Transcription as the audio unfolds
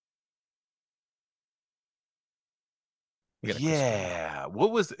We got a crisper one. Yeah.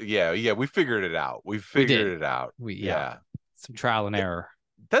 What was? Yeah. We figured it out. We We did. figured it out. Yeah. Yeah. Some trial and Yeah. error.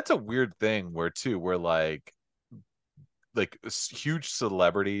 That's a weird thing where huge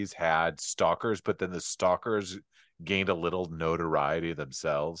celebrities had stalkers, but then the stalkers gained a little notoriety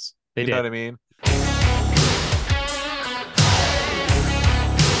themselves. They You know did. what I mean?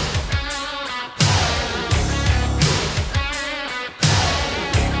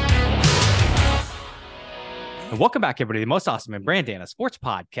 And welcome back, everybody, to the most awesome and Brandana sports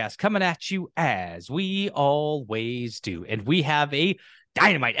podcast coming at you as we always do. And we have a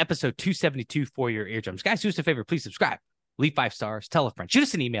dynamite episode 272 for your eardrums. Guys, do us a favor, please subscribe, leave 5 stars, tell a friend, shoot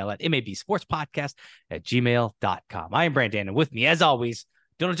us an email at mabsportspodcast@gmail.com. I am Brandana, and with me, as always,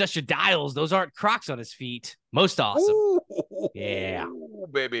 don't adjust your dials. Those aren't Crocs on his feet. Most awesome. Ooh, Yeah.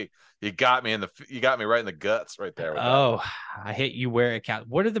 baby. You got me right in the guts right there. Oh, I hit you where it counts.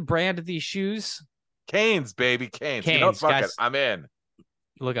 What are the brand of these shoes? Canes, baby, Canes. You know what? Canes, Fuck guys. it. I'm in.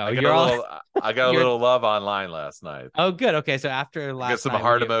 Look out. I got You're a all. little. I got a little love online last night. Oh, good. Okay. So after Got last some night.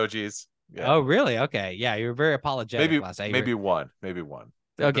 heart emojis. Yeah. Oh, really? Okay. Yeah. You were very apologetic last night. Maybe one.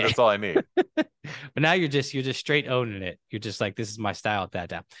 Okay. That's all I need. But now you're just straight owning it. You're just like, this is my style at that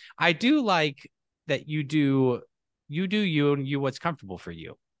time. I do like that you do you and you what's comfortable for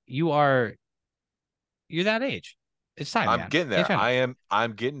you. You're that age. It's time. I'm man. getting there.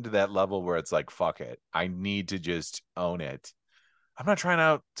 I'm getting to that level where it's like, fuck it. I need to just own it. I'm not trying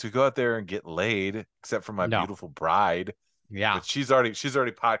out to go out there and get laid, except for my beautiful bride. Yeah. But she's already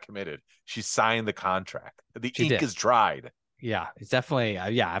pot committed. She signed the contract. The ink is dried. Yeah, it's definitely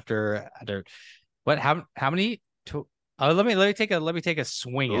after what how many let me take a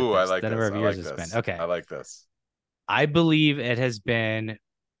swing at this. I like the number this. of years it's been. Okay. I like this. I believe it has been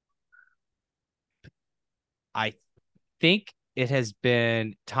I think it has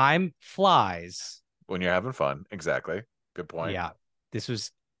been time flies when you're having fun. Exactly. Good point. Yeah. This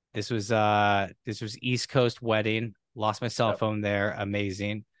was East Coast wedding. Lost my cell phone there.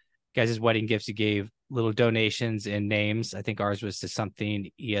 Amazing. Guys' wedding gifts, you gave little donations and names. I think ours was to something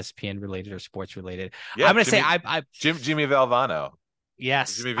ESPN related or sports related. Yeah, I'm gonna say Jimmy Valvano.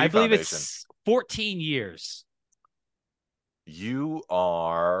 Yes, I believe it's 14 years. You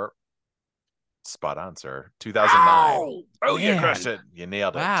are spot on, sir. 2009. Oh, you crushed it. You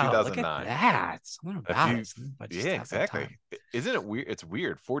nailed it. Wow, 2009. Look at that. Yeah, exactly. Isn't it weird? It's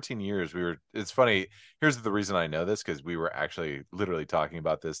weird. 14 years. It's funny. Here's the reason I know this, because we were actually literally talking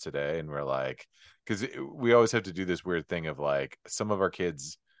about this today, and we're like, because we always have to do this weird thing of like, some of our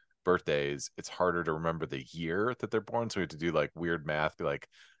kids' birthdays, it's harder to remember the year that they're born. So we have to do like weird math, be like,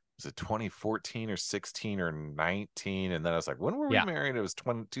 was it 2014 or 16 or 19? And then I was like, when were we married? It was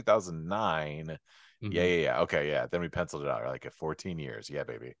 2009. Mm-hmm. Yeah. Okay, yeah. Then we penciled it out. Like at 14 years. Yeah,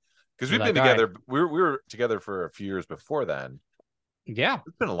 baby. Because we've been together. Right. We were together for a few years before then. Yeah.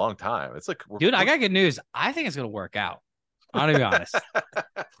 It's been a long time. It's like, dude, I got good news. I think it's going to work out. I'm going to be honest.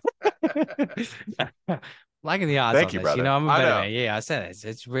 Liking the odds. Thank you, brother. You know, I'm a better man. Yeah, I said it.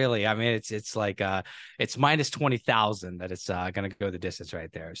 It's really, I mean, it's like it's minus 20,000 that it's gonna go the distance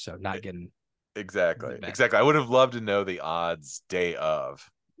right there. So not getting exactly. I would have loved to know the odds day of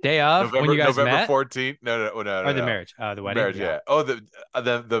when you guys November met? 14th. No. Or the marriage, the wedding. Marriage, yeah. Oh,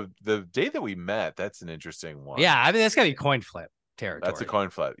 the day that we met. That's an interesting one. Yeah, I mean that's gotta be coin flip territory. That's a coin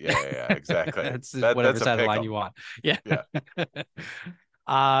flip. Yeah. Exactly. That's whatever side of the line you want. Yeah.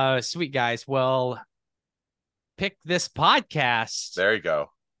 Sweet guys. Well. Pick this podcast. There you go.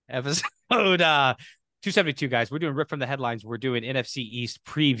 Episode 272, guys. We're doing Rip from the Headlines. We're doing NFC East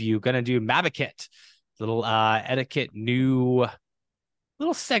preview. Gonna do MAB little etiquette new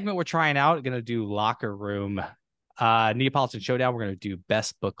little segment we're trying out. Gonna do locker room Neapolitan Showdown. We're gonna do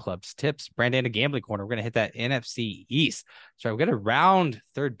best book clubs tips. Brandana Gambling Corner. We're gonna hit that NFC East. So we're gonna round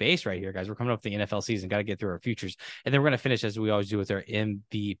third base right here, guys. We're coming up with the NFL season. Got to get through our futures, and then we're gonna finish as we always do with our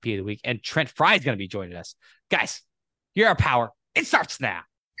MVP of the week. And Trent Fry is gonna be joining us, guys. You're our power. It starts now.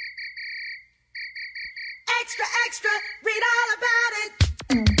 Extra, read all about it.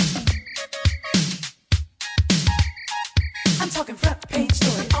 I'm talking front page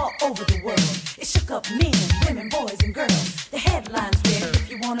story all over the world. It shook up men, women, boys, and girls. The headlines read, if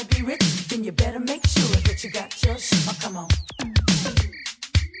you want to be rich, then you better make sure that you got your shit. Oh, come on.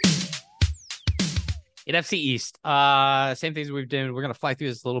 NFC East. Same things we've done. We're going to fly through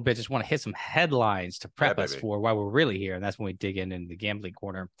this a little bit. Just want to hit some headlines to prep us for why we're really here. And that's when we dig in the gambling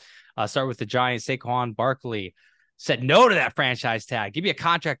corner. Start with the Giants. Saquon Barkley said no to that franchise tag. Give me a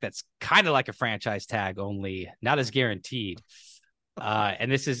contract that's kind of like a franchise tag, only not as guaranteed.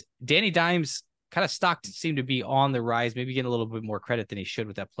 And this is Danny Dimes kind of stock seemed to be on the rise, maybe getting a little bit more credit than he should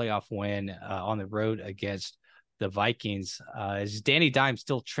with that playoff win on the road against the Vikings. Is Danny Dimes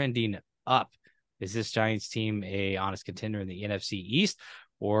still trending up? Is this Giants team a honest contender in the NFC East,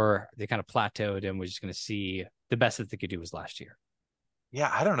 or they kind of plateaued and we're just going to see the best that they could do was last year? Yeah,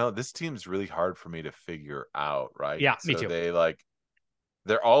 I don't know. This team's really hard for me to figure out, right? Yeah, me So too.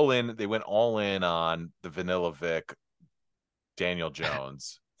 they're all in. They went all in on the Vanilla Vic, Daniel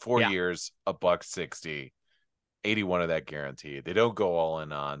Jones, 4 Yeah. years, $160, 81 of that guaranteed. They don't go all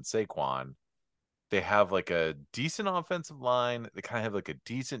in on Saquon. They have like a decent offensive line. They kind of have like a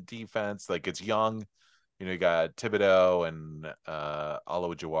decent defense. Like it's young. You know, you got Thibodeau and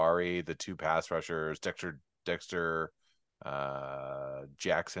Alojawari, the two pass rushers, Dexter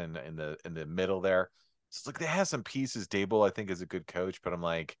Jackson in the middle there. So it's like they have some pieces. Dable, I think, is a good coach, but I'm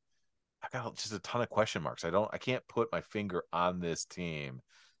like, I got just a ton of question marks. I can't put my finger on this team.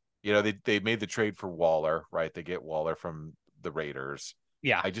 You know, they made the trade for Waller, right? They get Waller from the Raiders.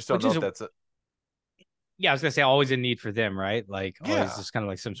 Yeah, I just don't know if that's yeah, I was gonna say always a need for them, right? Like always yeah. just kind of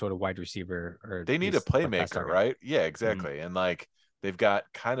like some sort of wide receiver or They at need a least like pass playmaker, target. right? Yeah, Mhm. exactly. And like they've got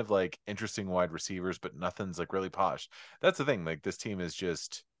kind of like interesting wide receivers, but nothing's like really posh. That's the thing. Like this team is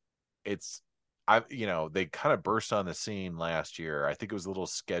just it's they kind of burst on the scene last year. I think it was a little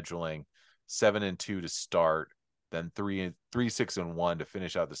scheduling, 7-2 to start, then 3-6-1 to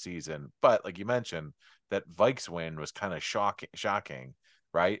finish out the season. But like you mentioned, that Vikes win was kind of shocking,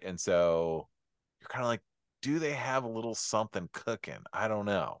 right? And so you're kind of like, do they have a little something cooking? I don't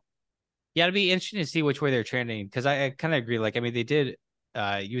know. Yeah, it'd be interesting to see which way they're trending because I kind of agree. Like, I mean, they did.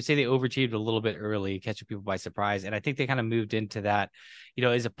 You would say they overachieved a little bit early, catching people by surprise, and I think they kind of moved into that.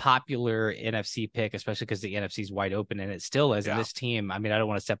 Is a popular NFC pick, especially because the NFC is wide open, and it still is. And Yeah. this team, I mean, I don't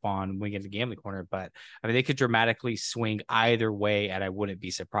want to step on wing in the gambling corner, but I mean, they could dramatically swing either way, and I wouldn't be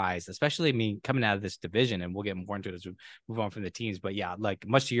surprised. Especially, I mean, coming out of this division, and we'll get more into it as we move on from the teams. But yeah, like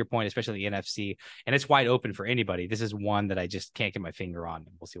much to your point, especially the NFC, and it's wide open for anybody. This is one that I just can't get my finger on,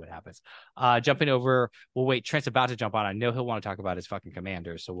 and we'll see what happens. Jumping over, we'll wait. Trent's about to jump on. I know he'll want to talk about his fucking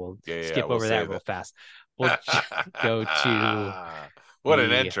commander, so we'll skip We'll over that say real that. fast. We'll go to What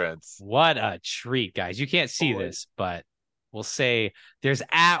an entrance. what a treat, guys. You can't see Boy. this, but we'll say there's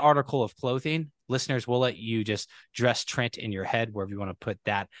an article of clothing. Listeners, we'll let you just dress Trent in your head wherever you want to put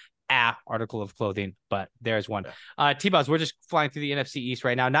that article of clothing, but there's one. T-Boz, we're just flying through the NFC East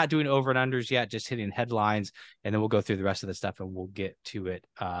right now, not doing over and unders yet, just hitting headlines, and then we'll go through the rest of the stuff and we'll get to it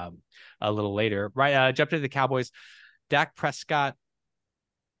a little later. Right, jump into the Cowboys. Dak Prescott,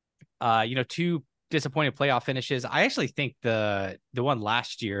 two disappointing playoff finishes. I actually think the one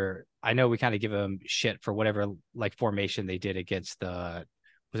last year, I know we kind of give him shit for whatever like formation they did against the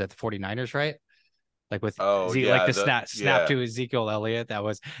 49ers, right? Like with like the snap to Ezekiel Elliott.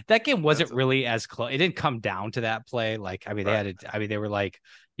 That game wasn't really as close. It didn't come down to that play. Like, I mean, they were like,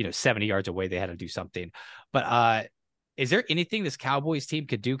 70 yards away. They had to do something. But is there anything this Cowboys team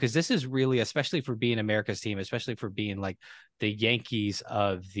could do? Because this is really, especially for being America's team, especially for being like the Yankees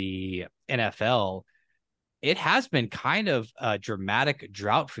of the NFL, it has been kind of a dramatic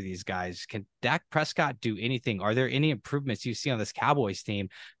drought for these guys. Can Dak Prescott do anything? Are there any improvements you see on this Cowboys team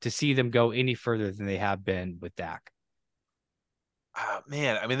to see them go any further than they have been with Dak?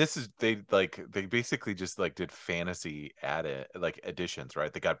 Man, I mean, they basically just like did fantasy additions,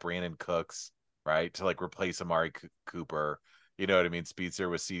 right? They got Brandon Cooks, right, to like replace Amari Cooper. You know what I mean? Speedster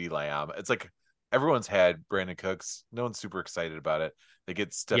with CeeDee Lamb. It's like everyone's had Brandon Cooks. No one's super excited about it. They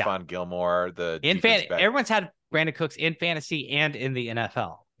get Stephon Gilmore, the defense back. Everyone's had Brandon Cooks in fantasy and in the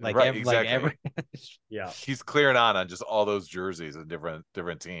NFL. Right, exactly. Yeah, he's clearing on just all those jerseys of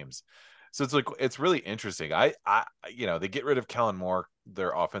different teams. So it's like it's really interesting. I they get rid of Kellen Moore,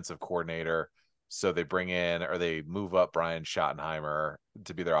 their offensive coordinator, so they bring in or they move up Brian Schottenheimer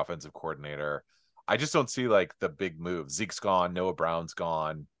to be their offensive coordinator. I just don't see like the big move. Zeke's gone, Noah Brown's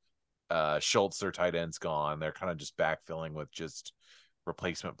gone, Schultz, their tight end's gone. They're kind of just backfilling with just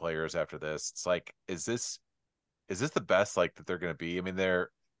replacement players after this. It's like, is this the best like that they're going to be? I mean,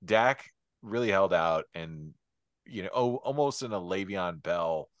 Dak really held out and almost in a Le'Veon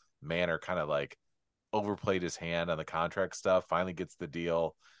Bell manner, kind of like overplayed his hand on the contract stuff, finally gets the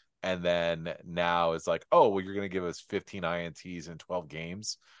deal, and then now it's like, oh well, you're going to give us 15 ints in 12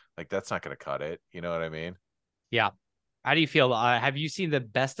 games. Like, that's not going to cut it. You know what I mean? Yeah. How do you feel? Have you seen the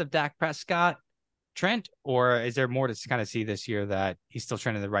best of Dak Prescott, Trent, or is there more to kind of see this year that he's still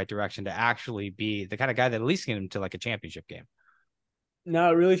trending in the right direction to actually be the kind of guy that at least get him to like a championship game?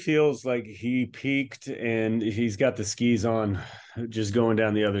 No, it really feels like he peaked and he's got the skis on, just going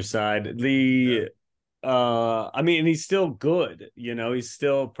down the other side. I mean, he's still good, he's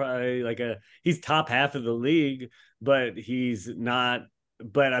still probably he's top half of the league, but he's not,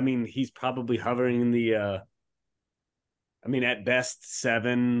 but I mean, he's probably hovering in the I mean, at best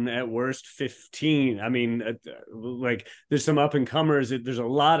 7, at worst 15. I mean, like there's some up and comers. There's a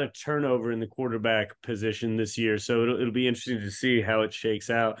lot of turnover in the quarterback position this year, so it'll be interesting to see how it shakes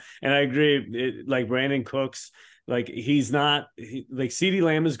out. And I agree, like Brandon Cooks, like he's not like CeeDee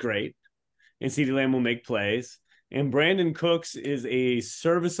Lamb is great, and CeeDee Lamb will make plays. And Brandon Cooks is a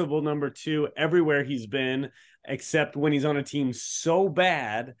serviceable number 2 everywhere he's been, except when he's on a team so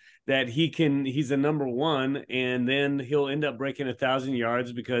bad that he's a number 1, and then he'll end up breaking 1,000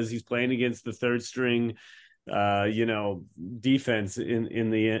 yards because he's playing against the third string, defense in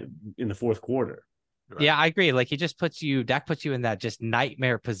the fourth quarter. Right. Yeah, I agree. Like Dak puts you in that just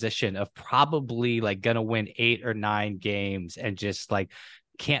nightmare position of probably like gonna win 8 or 9 games and just like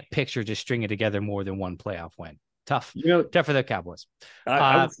can't picture just stringing together more than one playoff win. Tough for the Cowboys.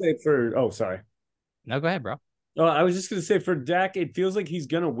 I would say sorry. No, go ahead, bro. Oh, I was just going to say for Dak, it feels like he's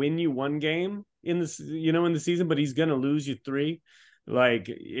going to win you 1 game in this, in the season, but he's going to lose you 3. Like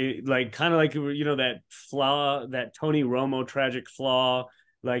kind of like, that flaw, that Tony Romo tragic flaw.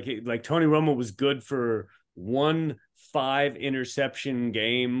 Like Tony Romo was good for 1 5 interception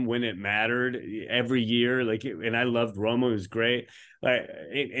game when it mattered every year. And I loved Romo. He was great.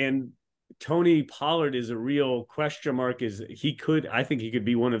 And Tony Pollard is a real question mark. I think he could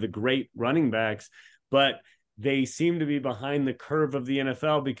be one of the great running backs, but they seem to be behind the curve of the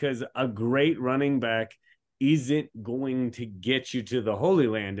NFL because a great running back isn't going to get you to the Holy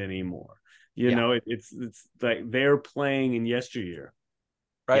Land anymore. It's like they're playing in yesteryear.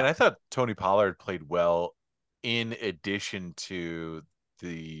 Right. Yeah. And I thought Tony Pollard played well in addition to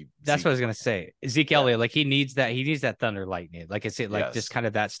that's what I was gonna say. Zeke Elliott, like he needs that thunder lightning. Like I said, like just kind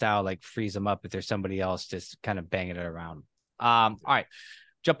of that style, like frees him up if there's somebody else just kind of banging it around. All right.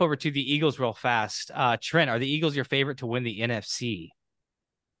 Jump over to the Eagles real fast. Trent, are the Eagles your favorite to win the NFC?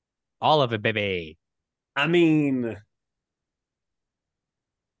 All of it, baby. I mean,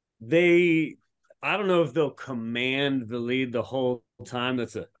 I don't know if they'll command the lead the whole time.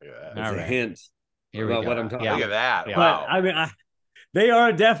 That's a hint about what I'm talking about. Look at that. Yeah. Wow. But I mean, they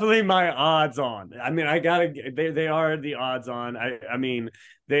are definitely my odds on. I mean, they are the odds on. I mean,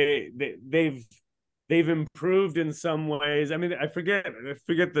 they've improved in some ways. I mean, I forget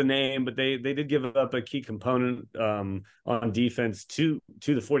the name, but they did give up a key component on defense to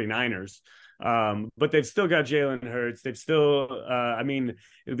the 49ers. But they've still got Jalen Hurts. They've still I mean,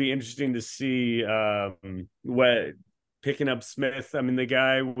 it'll be interesting to see what picking up Smith. I mean, the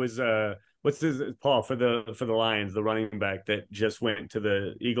guy was what's his Paul for the Lions, the running back that just went to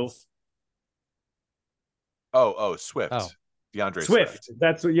the Eagles. Swift. Oh. DeAndre Swift.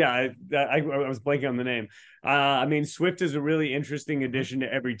 That's I was blanking on the name. I mean, Swift is a really interesting addition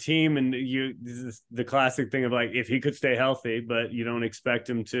to every team, and this is the classic thing of like if he could stay healthy, but you don't expect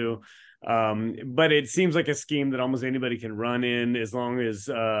him to. But it seems like a scheme that almost anybody can run in as long as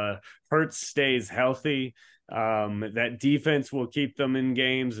Hurts stays healthy. That defense will keep them in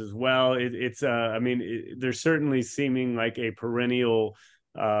games as well. They're certainly seeming like a perennial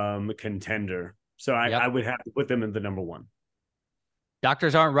contender. So I would have to put them in the number 1.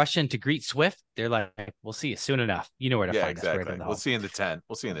 Doctors aren't rushing to greet Swift. They're like, we'll see you soon enough. You know where to find us. Exactly. We'll see you in the 10.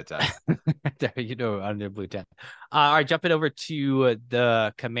 On the blue 10. All right, jumping over to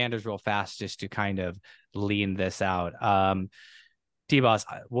the Commanders real fast just to kind of lean this out. T-Boss,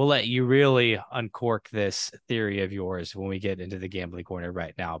 we'll let you really uncork this theory of yours when we get into the gambling corner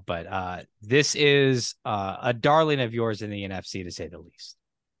right now. But this is a darling of yours in the NFC, to say the least.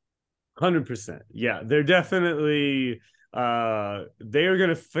 100%. Yeah, they're definitely... they are going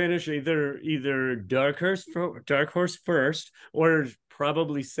to finish either dark horse first or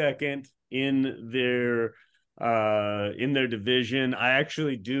probably second in their division. I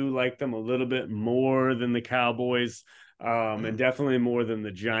actually do like them a little bit more than the Cowboys, and definitely more than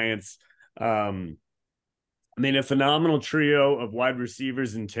the Giants. I mean, a phenomenal trio of wide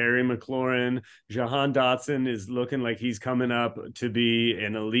receivers in Terry McLaurin. Jahan Dotson is looking like he's coming up to be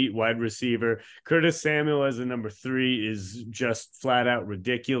an elite wide receiver. Curtis Samuel as a number 3 is just flat out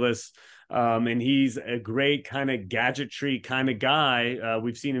ridiculous. And he's a great kind of gadgetry kind of guy.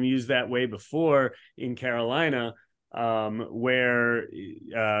 We've seen him used that way before in Carolina, where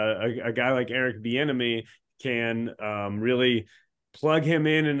a guy like Eric Bieniemy can really plug him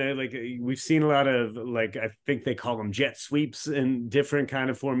in, and like we've seen a lot of like I think they call them jet sweeps in different kind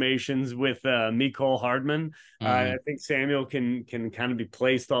of formations with Mecole Hardman. I think Samuel can kind of be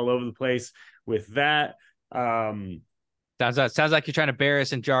placed all over the place with that. Sounds like you're trying to bear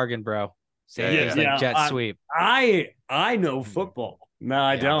us in jargon, bro. Like jet sweep. I know football. No,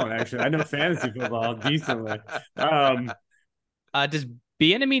 I don't actually. I know fantasy football decently. Does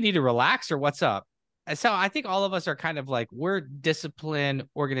Bieniemy need to relax or what's up? so I think all of us are kind of like, we're discipline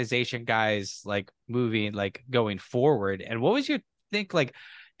organization guys, like moving, like going forward. And what was your think? Like,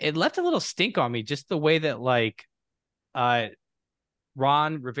 it left a little stink on me, just the way that like uh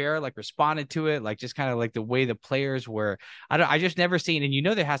Ron Rivera like responded to it, like just kind of like the way the players were. I just never seen,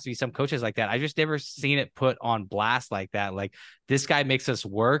 and there has to be some coaches like that. I just never seen it put on blast like that. Like, this guy makes us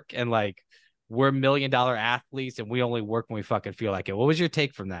work, and like we're $1 million athletes and we only work when we fucking feel like it. What was your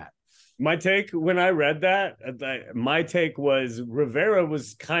take from that? My take when I read that, my take was Rivera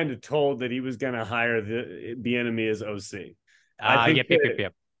was kind of told that he was going to hire the enemy as OC. I think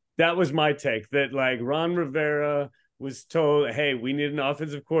yep. That was my take, that like Ron Rivera was told, hey, we need an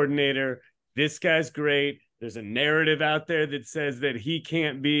offensive coordinator. This guy's great. There's a narrative out there that says that he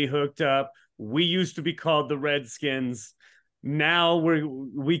can't be hooked up. We used to be called the Redskins. Now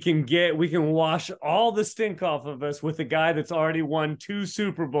we can wash all the stink off of us with a guy that's already won 2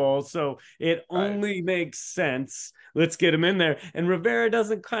 Super Bowls. So it only makes sense. Let's get him in there. And Rivera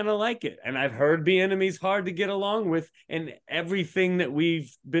doesn't kind of like it. And I've heard Bieniemy's hard to get along with. And everything that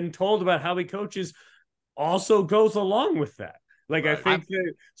we've been told about how he coaches also goes along with that. Like, I think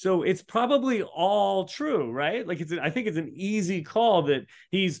that, so it's probably all true, right? Like, I think it's an easy call that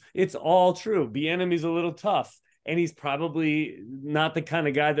it's all true. Bieniemy's a little tough. And he's probably not the kind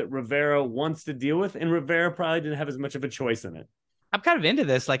of guy that Rivera wants to deal with. And Rivera probably didn't have as much of a choice in it. I'm kind of into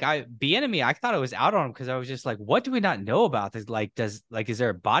this. Like, Bieniemy, I thought I was out on him because I was just like, what do we not know about this? Like, is there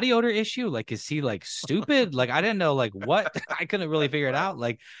a body odor issue? Like, is he like stupid? Like, I didn't know like what. I couldn't really figure it out.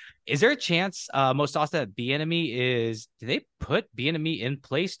 Like, is there a chance, most also that do they put Bieniemy in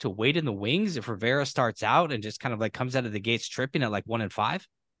place to wait in the wings if Rivera starts out and just kind of like comes out of the gates tripping at like 1-5?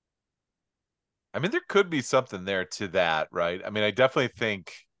 I mean, there could be something there to that, right? I mean, I definitely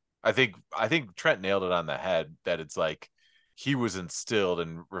think, I think Trent nailed it on the head, that it's like he was instilled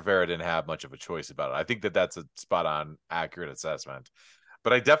and Rivera didn't have much of a choice about it. I think that that's a spot on accurate assessment,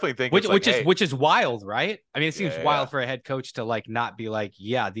 but I definitely think which is wild, right? I mean, it seems wild for a head coach to like not be like,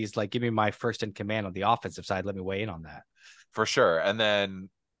 yeah, these like, give me my first in command on the offensive side. Let me weigh in on that. For sure. And then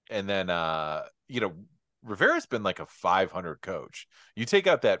Rivera's been like a 500 coach. You take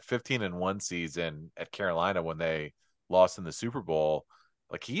out that 15-1 season at Carolina when they lost in the Super Bowl,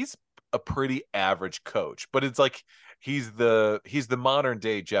 like he's a pretty average coach. But it's like he's the modern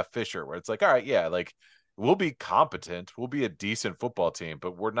day Jeff Fisher, where it's like, all right, yeah, like we'll be competent, we'll be a decent football team,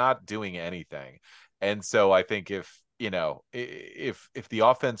 but we're not doing anything. And so I think if the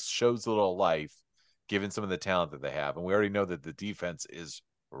offense shows a little life, given some of the talent that they have, and we already know that the defense is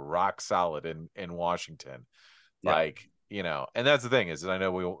rock solid in Washington, like, and that's the thing is that I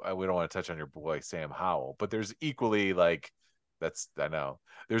know we don't want to touch on your boy Sam Howell, but there's equally like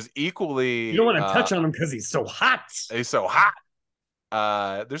there's equally, you don't want to touch on him because he's so hot. It's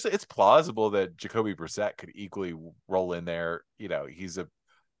plausible that Jacoby Brissett could equally roll in there. He's a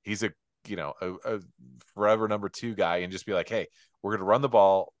forever number 2 guy, and just be like, hey, we're gonna run the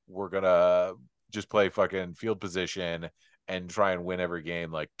ball, we're gonna just play fucking field position and try and win every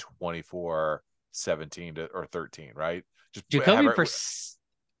game like 24-17 or 13, right? Just Jacoby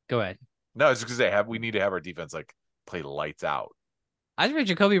Go ahead. No, it's just because we need to have our defense like play lights out. I think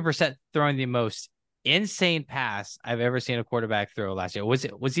Jacoby Brissett throwing the most insane pass I've ever seen a quarterback throw last year. Was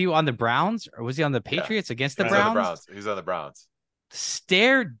he on the Browns or was he on the Patriots against the Browns? He's on the Browns.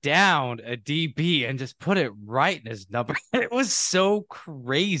 Stared down a DB and just put it right in his number. It was so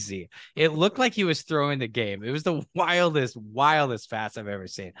crazy. It looked like he was throwing the game. It was the wildest pass I've ever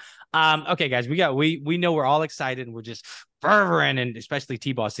seen. Okay, guys, we know we're all excited and we're just fervent, and especially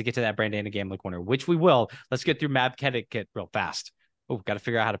T-Boss, to get to that Brandana Gambling Corner, which we will. Let's get through MAB etiquette real fast. Oh, got to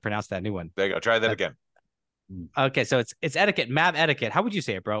figure out how to pronounce that new one. There you go. Try that again. Okay, so it's etiquette, MAB etiquette. How would you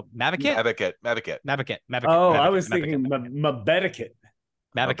say it, bro? Mabicate? Mabicate. Oh, I was thinking Mabetiquette.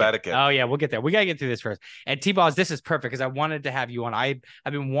 Mabicate. Oh yeah, we'll get there. We gotta get through this first. And T-Balls, this is perfect because I wanted to have you on. I've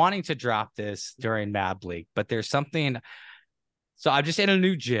been wanting to drop this during MAB League, but there's something. So I'm just in a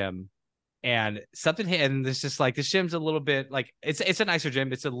new gym, and something hit, and it's just like this gym's a little bit like it's a nicer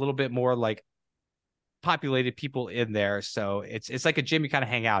gym. It's a little bit more like populated people in there, so it's like a gym you kind of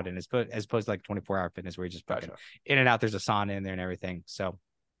hang out in, as opposed to like 24-hour fitness where you just fucking in and out. There's a sauna in there and everything. So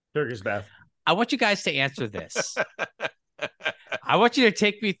Turkish bath. I want you guys to answer this. I want you to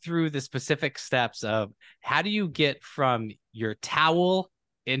take me through the specific steps of how do you get from your towel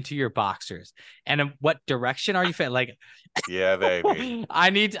into your boxers, and in what direction are you fit? Like, yeah, baby. I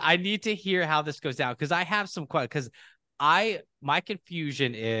need to hear how this goes down, because I have some questions. Because my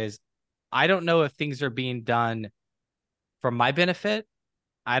confusion is, I don't know if things are being done for my benefit.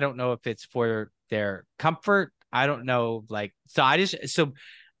 I don't know if it's for their comfort. I don't know. Like, so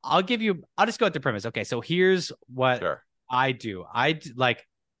I'll just go with the premise. Okay, so here's what Sure. I do. I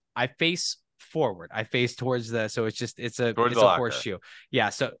face forward. I face towards so it's a locker. horseshoe. Yeah.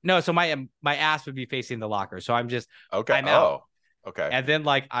 So no, so my ass would be facing the locker. So I'm Okay. I'm out. Okay. And then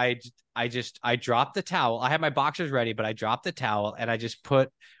like I drop the towel. I have my boxers ready, but I drop the towel and I just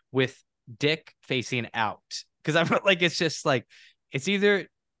put with dick facing out. Because I'm like, it's just like it's either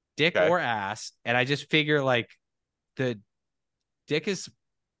dick or ass. And I just figure like the dick is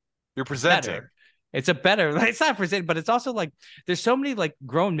you're presenting. Better. It's a better, it's not presenting, but it's also like there's so many like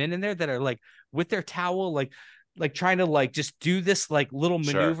grown men in there that are like with their towel, like trying to like just do this like little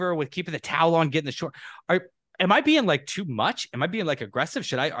maneuver with keeping the towel on, getting the short. Am I being like too much? Am I being like aggressive?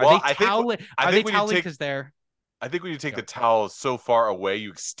 Should I? Are they toweling? Are they toweling because they're? I think when you take the towel so far away,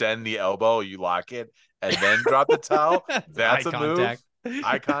 you extend the elbow, you lock it, and then drop the towel. That's a move.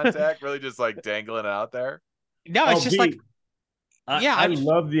 Eye contact, really just like dangling it out there. No, it's just like. I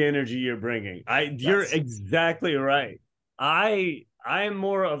love the energy you're bringing. You're exactly right. I am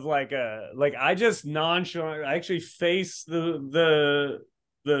more of like I just nonchalant. I actually face the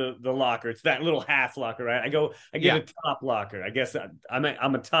locker. It's that little half locker, right? I get a top locker. I guess I'm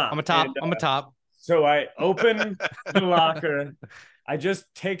a top. I'm a top. So I open the locker. I just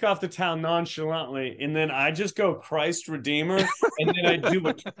take off the towel nonchalantly, and then I just go Christ Redeemer, and then I do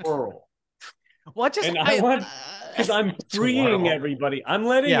a twirl. What just because I'm freeing everybody. I'm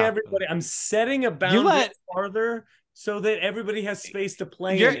letting everybody. I'm setting a boundary farther so that everybody has space to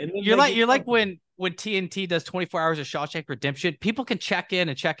play. You're like when TNT does 24 hours of Shawshank Redemption. People can check in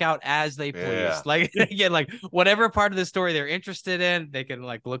and check out as they please. Yeah. Like again, like whatever part of the story they're interested in, they can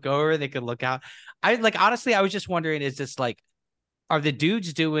like look over. They can look out. Honestly, I was just wondering: is this like, are the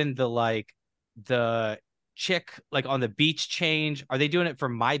dudes doing the chick like on the beach change? Are they doing it for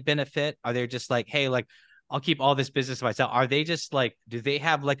my benefit? Are they just like, hey, like I'll keep all this business to myself? Are they just like, do they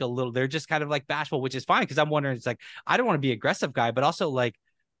have like they're just kind of like bashful, which is fine, because I'm wondering, it's like I don't want to be aggressive guy, but also like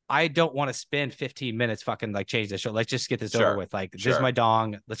I don't want to spend 15 minutes fucking like change this show. Let's just get this over with. Like this is my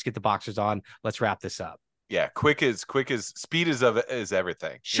dong. Let's get the boxers on. Let's wrap this up. Yeah, quick as speed is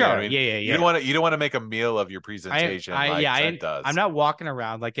everything. Sure. You know what I mean? Yeah. You don't want to make a meal of your presentation. I'm not walking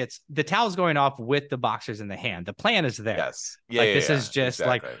around like it's the towel's going off with the boxers in the hand. The plan is there. Yes. This is just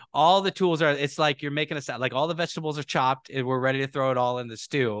like all the tools are. It's like you're making a salad. Like all the vegetables are chopped and we're ready to throw it all in the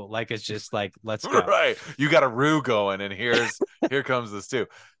stew. Like it's just like let's go. Right. You got a roux going, and here comes the stew.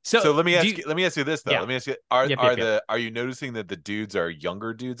 So let me ask you this though. Yeah. Let me ask you: Are you noticing that the dudes are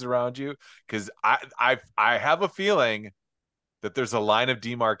younger dudes around you? Because I have a feeling that there's a line of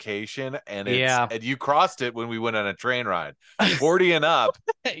demarcation, and and you crossed it when we went on a train ride. 40 and up,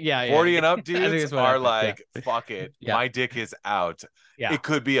 40 and up dudes are like, fuck it, my dick is out. Yeah. It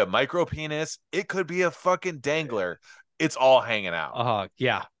could be a micro penis, it could be a fucking dangler. It's all hanging out.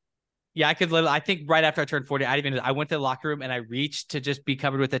 Yeah, I think right after I turned 40, I went to the locker room and I reached to just be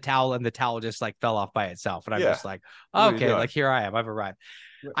covered with a towel, and the towel just like fell off by itself. And I'm just like, okay, like here I am. I've arrived.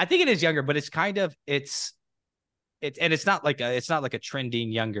 I think it is younger, but it's kind of it's not like a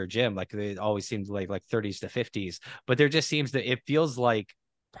trending younger gym. Like it always seems like 30s to 50s, but there just seems that it feels like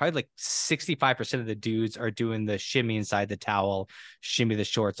probably like 65% of the dudes are doing the shimmy inside the towel, shimmy the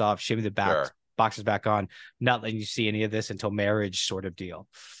shorts off, shimmy the boxers back on, not letting you see any of this until marriage sort of deal.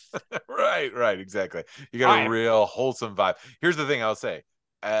 Right, exactly. You got a real wholesome vibe. Here's the thing I'll say: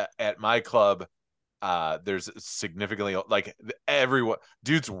 at my club, there's significantly like everyone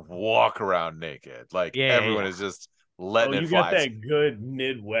dudes walk around naked. Like everyone is just letting it fly. You got that good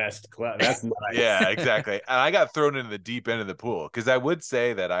Midwest club. That's nice. Yeah, exactly. And I got thrown into the deep end of the pool because I would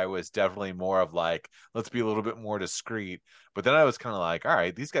say that I was definitely more of like, let's be a little bit more discreet. But then I was kind of like, all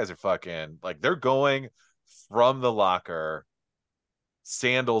right, these guys are fucking like they're going from the locker,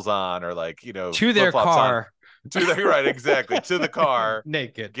 sandals on, or like to their car. Right, exactly, to the car,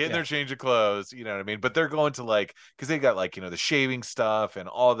 naked, getting their change of clothes. You know what I mean? But they're going to like because they got like the shaving stuff and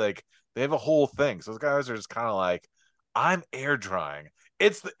all they have a whole thing. So those guys are just kind of like, I'm air drying.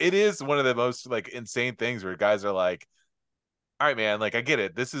 It is one of the most like insane things where guys are like, all right, man, like I get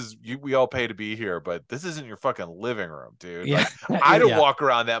it. This is we all pay to be here, but this isn't your fucking living room, dude. Yeah. Like I don't walk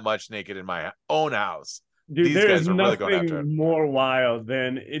around that much naked in my own house. Dude, there is nothing more wild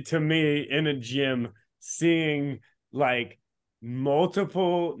than to me in a gym seeing like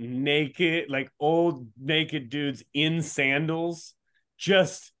multiple naked, like old naked dudes in sandals,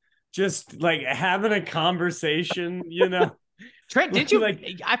 just like having a conversation, Trent, did you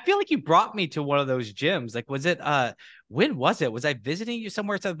I feel like you brought me to one of those gyms. Like, was it when was it? Was I visiting you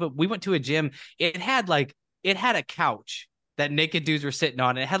somewhere? But we went to a gym. It had a couch that naked dudes were sitting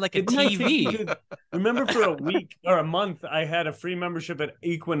on. It had like a Didn't I take you TV. to- remember for a week or a month, I had a free membership at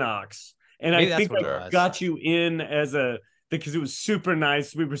Equinox, and Maybe I that's think what it I was. got you in as because it was super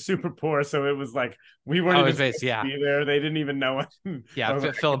nice. We were super poor, so it was like we weren't Oh, even it's based- supposed yeah. to be there. They didn't even know it. Yeah, I was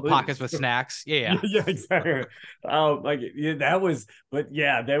like, filling pockets with snacks. Yeah. yeah, exactly. Oh, like yeah, that was, but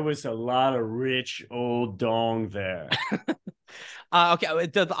yeah, there was a lot of rich old dong there. Okay,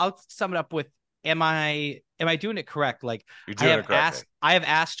 I'll sum it up with: Am I doing it correct? Like You're doing it correctly. I have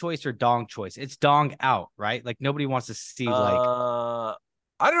ass choice or dong choice. It's dong out, right? Like nobody wants to see like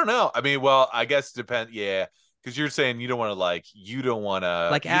I don't know. I mean, well, I guess depend. Yeah, because you're saying you don't want to you don't want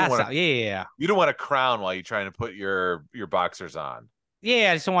to ass out. Yeah. you don't want a crown while you're trying to put your boxers on.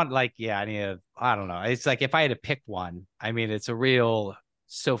 Yeah, I just don't want I don't know. It's like if I had to pick one, I mean, it's a real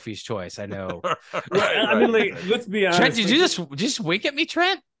Sophie's choice. I know. Right, I mean, like, let's be honest. Trent, did you just wink at me,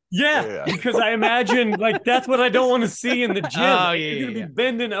 Trent? Yeah, because I imagine like that's what I don't want to see in the gym. Oh, You're gonna be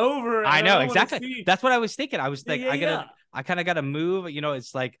bending over. I know don't wanna exactly. see- That's what I was thinking. I was like, Yeah. I kind of got to move.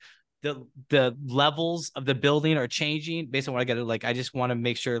 It's like the levels of the building are changing based on what I got to I just want to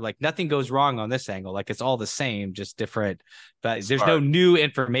make sure like nothing goes wrong on this angle. Like it's all the same, just different. But there's no new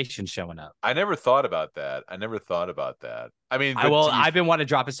information showing up. I never thought about that. I mean, I've been wanting to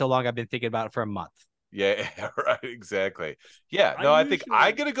drop it so long. I've been thinking about it for a month. Yeah, right. Exactly. Yeah. No, I think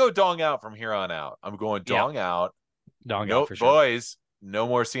I'm gonna go dong out from here on out. I'm going dong out. Dong no, out for sure. Boys, no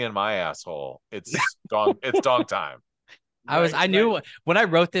more seeing my asshole. It's dong. It's dong time. I knew when I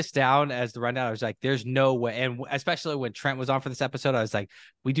wrote this down as the rundown, I was like, there's no way. And especially when Trent was on for this episode, I was like,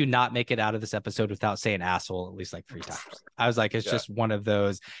 we do not make it out of this episode without saying asshole at least like 3 times. I was like, it's just one of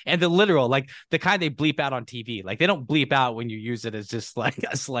those. And the literal, like the kind they bleep out on TV, like they don't bleep out when you use it as just like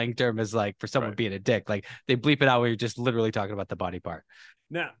a slang term as like for someone being a dick. Like they bleep it out when you're just literally talking about the body part.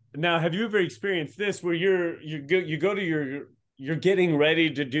 Now, have you ever experienced this where you go to you're getting ready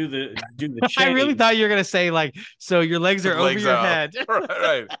to do the change? I really thought you were gonna say like, so your legs are over your head.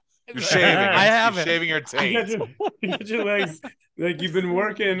 Right. You're shaving. I haven't. You're shaving your taint. You got your legs like you've been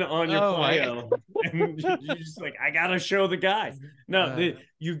working on your plyo, and you're just like, I gotta show the guys. No,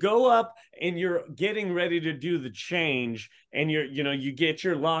 you go up and you're getting ready to do the change, and you get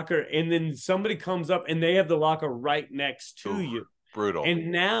your locker, and then somebody comes up and they have the locker right next to you. Brutal.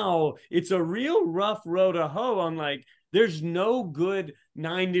 And now it's a real rough road to hoe on like. There's no good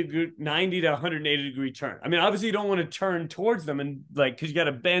 90 to 180 degree turn. I mean, obviously you don't want to turn towards them and like, cause you got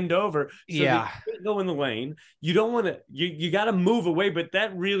to bend over. So you can't go in the lane. You don't want to, you got to move away, but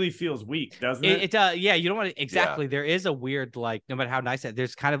that really feels weak, doesn't it? It does. Yeah. You don't want to exactly. Yeah. There is a weird, like, no matter how nice that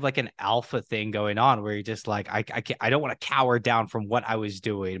there's kind of like an alpha thing going on where you're just like, I don't want to cower down from what I was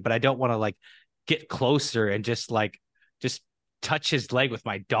doing, but I don't want to like get closer and just touch his leg with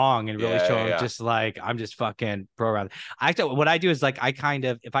my dong and really show him just like I'm just fucking pro around. What I do is like I kind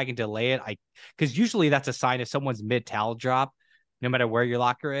of, if I can delay it, because usually that's a sign if someone's mid towel drop, no matter where your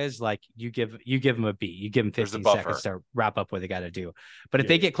locker is, like you give them a beat, you give them 15 seconds to wrap up what they got to do. But if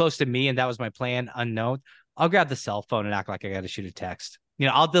they get close to me and that was my plan unknown, I'll grab the cell phone and act like I got to shoot a text.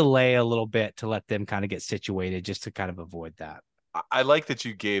 I'll delay a little bit to let them kind of get situated just to kind of avoid that. I like that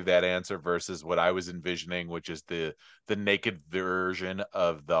you gave that answer versus what I was envisioning, which is the naked version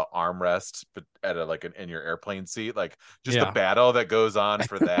of the armrest, but at in your airplane seat, like just the battle that goes on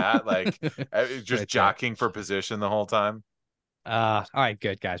for that, like just jockeying for position the whole time. All right,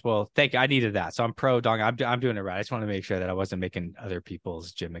 good guys. Well, thank you. I needed that, so I'm pro dong. I'm doing it right. I just want to make sure that I wasn't making other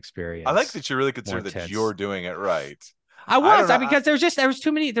people's gym experience. I like that you're really concerned that you're doing it right. I was because there was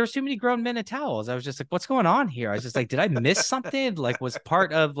too many grown men in towels. I was just like, what's going on here? I was just like, did I miss something? Like, was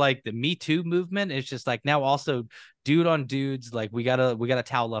part of like the Me Too movement? It's just like now also dude on dudes, like we gotta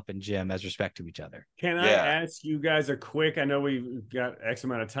towel up in gym as respect to each other. Can I ask you guys a quick? I know we've got X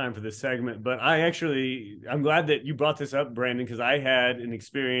amount of time for this segment, but I'm glad that you brought this up, Brandon, because I had an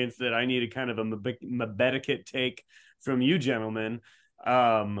experience that I needed kind of a etiquette take from you gentlemen.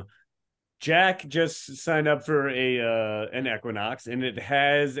 Jack just signed up for an Equinox, and it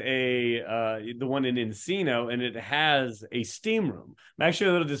has the one in Encino, and it has a steam room. I'm actually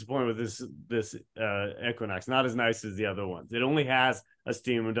a little disappointed with this Equinox. Not as nice as the other ones. It only has a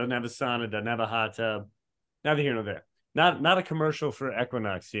steam room, doesn't have a sauna, doesn't have a hot tub. Neither here nor there. Not a commercial for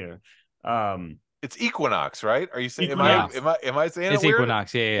Equinox here. It's Equinox, right? Are you saying? Equinox. Am I saying it's it weird?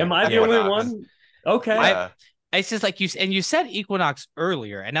 Equinox? Yeah. Am I the only one? Okay. It's just like you said Equinox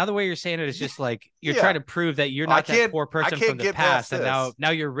earlier, and now the way you're saying it is just like you're trying to prove that you're not that poor person from the past, and now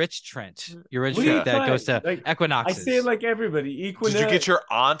you're rich Trent. You're rich Trent that goes to Equinoxes. I say it like everybody. Equinox. Did you get your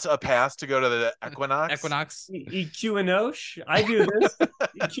aunt a pass to go to the Equinox? Equinox. Equinox. I do this.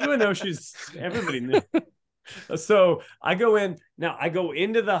 Equinox is everybody. So I go in now. I go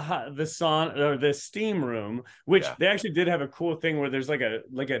into the sauna or the steam room, which they actually did have a cool thing where there's like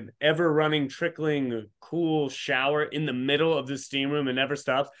an ever running, trickling, cool shower in the middle of the steam room and never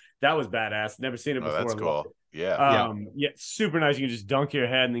stops. That was badass. Never seen it before. That's cool. Yeah. Super nice. You can just dunk your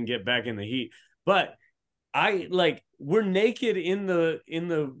head and then get back in the heat. But we're naked in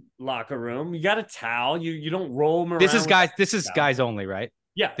the locker room. You got a towel. You don't roll them around. This is guys only, right?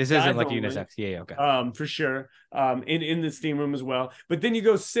 Yeah, this isn't like unisex. Yeah, okay. For sure. In the steam room as well. But then you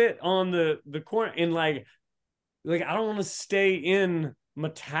go sit on the corner and like I don't want to stay in my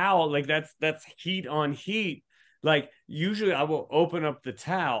towel. Like that's heat on heat. Like usually I will open up the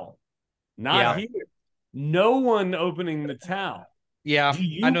towel. Not here. No one opening the towel. Yeah,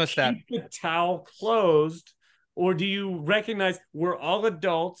 I noticed that. Do you keep the towel closed, or do you recognize we're all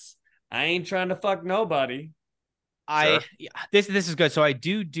adults? I ain't trying to fuck nobody. This is good. So I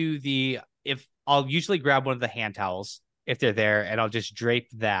do if I'll usually grab one of the hand towels if they're there, and I'll just drape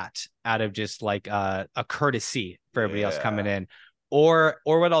that out of just like a courtesy for everybody else coming in. Or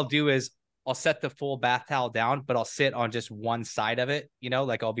what I'll do is I'll set the full bath towel down, but I'll sit on just one side of it,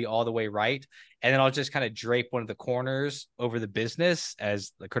 like I'll be all the way right. And then I'll just kind of drape one of the corners over the business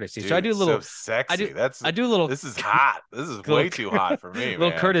as the courtesy. Dude, so I do a little sexy. I do a little. This is hot. This is way too hot for me.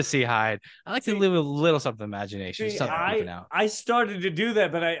 Little courtesy hide. I like to live with a little something imagination. I started to do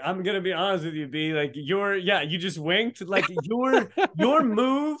that, but I'm gonna be honest with you, B. Like you just winked. Like your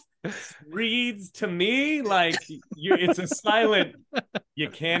move reads to me like it's a silent.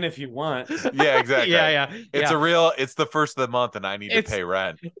 You can if you want. Yeah, exactly. Yeah. It's the first of the month, and I need to pay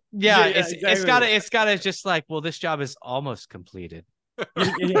rent. Yeah, it's gotta just like, well, this job is almost completed.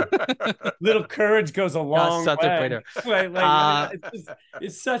 Little courage goes a long way.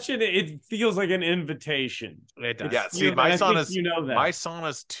 It feels like an invitation. It does. Yeah, see, my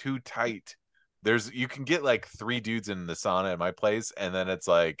sauna's too tight. You can get like 3 dudes in the sauna at my place, and then it's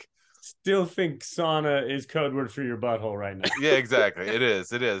like. Still think sauna is code word for your butthole right now. Yeah, exactly. It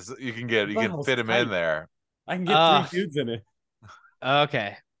is. You can fit them in there. I can get 3 dudes in it.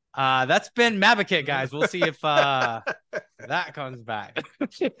 Okay. That's been Mabakit, guys. We'll see if that comes back.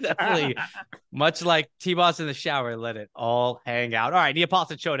 Definitely, much like T-Boss in the shower, let it all hang out. All right,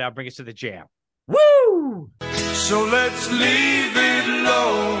 Neapolitan Showdown, bring us to the jam. Woo! So let's leave it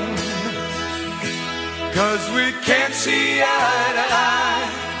alone, 'cause we can't see eye to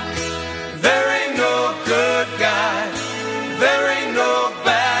eye. There ain't no good guy, there ain't no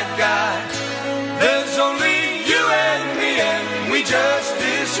bad guy. There's only you and me, and we just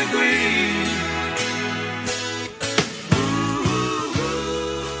disagree.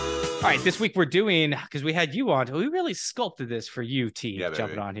 All right, this week we're doing, because we had you on, we really sculpted this for you, T,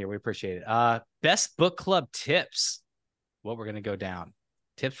 jumping on here. We appreciate it. Best book club tips. What we're going to go down.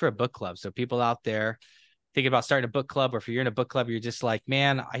 Tips for a book club. So people out there thinking about starting a book club, or if you're in a book club, you're just like,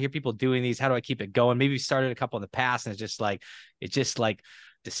 man, I hear people doing these. How do I keep it going? Maybe we started a couple in the past, and it just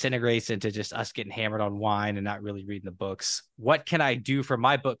disintegrates into just us getting hammered on wine and not really reading the books. What can I do for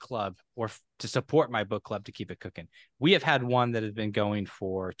my book club or to support my book club to keep it cooking? We have had one that has been going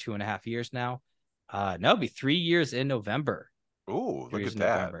for 2.5 years now. It'll be 3 years in November. Ooh, look at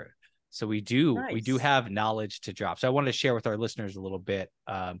that. November. So we do have knowledge to drop. So I wanted to share with our listeners a little bit,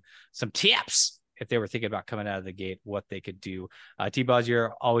 some tips if they were thinking about coming out of the gate, what they could do. T-Boz,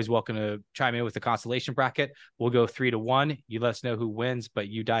 you're always welcome to chime in with the constellation bracket. We'll go 3-1. You let us know who wins, but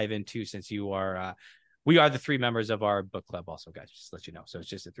you dive in too, since you are, we are the 3 members of our book club also, guys, just to let you know. So it's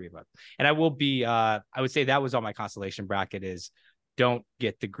just the 3 of us. And I will be, I would say that was on my constellation bracket is don't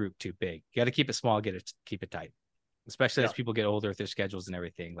get the group too big. You got to keep it small, keep it tight, especially as people get older with their schedules and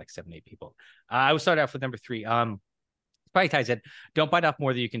everything, like 7-8 people. I would start off with number 3. Probably ties in, don't bite off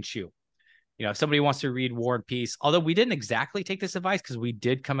more than you can chew. If somebody wants to read War and Peace, although we didn't exactly take this advice because we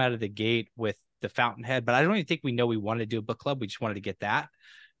did come out of the gate with the Fountainhead, but I don't even think we know we wanted to do a book club. We just wanted to get that.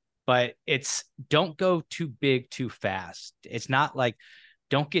 But it's don't go too big too fast. It's not like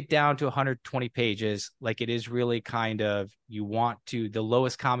don't get down to 120 pages. Like it is really kind of, you want to, the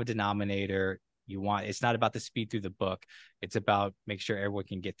lowest common denominator it's not about the speed through the book. It's about make sure everyone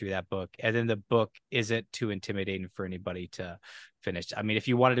can get through that book. And then the book isn't too intimidating for anybody to finish. I mean, if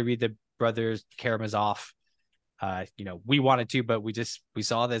you wanted to read the Brothers Karamazov, we wanted to, but we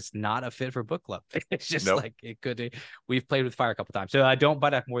saw that's not a fit for book club. It's just like it could. We've played with fire a couple times. So don't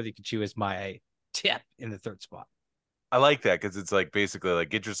bite off more than you can chew is my tip in the 3rd spot. I like that because it's like basically like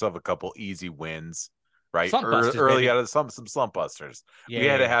get yourself a couple easy wins. Right, early out of some slump busters. We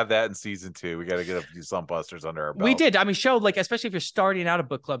had to have that in season 2. We got to get a few slump busters under our belt. We did. I mean, show like, especially if you're starting out a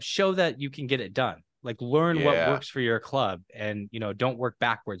book club, show that you can get it done. Like learn what Yeah. works for your club, and don't work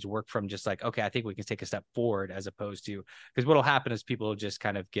backwards. Work from just like, okay, I think we can take a step forward, as opposed to, because what'll happen is people will just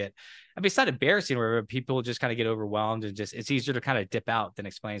kind of get, I mean, it's not embarrassing where people just kind of get overwhelmed, and just it's easier to kind of dip out than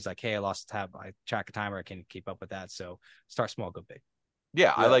explains like, hey, I lost I track a timer, I can't keep up with that. So start small, go big.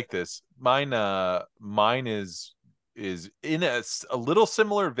 Yeah, I Yeah. like this. Mine is in a little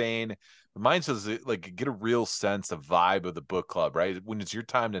similar vein. Mine says like get a real sense of vibe of the book club, right? When it's your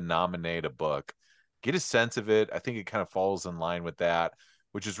time to nominate a book, get a sense of it. I think it kind of falls in line with that,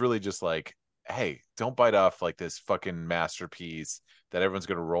 which is really just like, hey, don't bite off like this fucking masterpiece that everyone's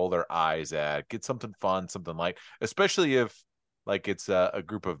gonna roll their eyes at. Get something fun, something light, especially if like it's a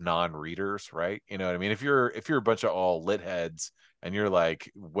group of non-readers, right? You know what I mean? If you're a bunch of all lit heads and you're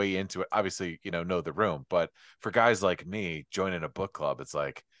like way into it, obviously, know the room. But for guys like me joining a book club, it's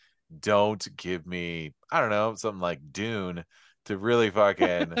like, don't give me, I don't know, something like Dune to really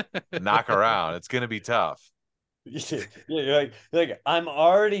fucking knock around. It's going to be tough. Yeah, you're like I'm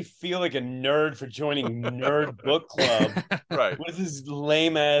already feel like a nerd for joining nerd book club. Right. What is this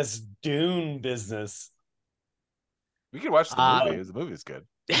lame ass Dune business? We can watch the movie. The movie's good.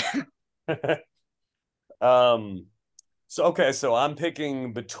 um so I'm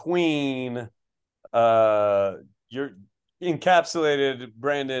picking between your encapsulated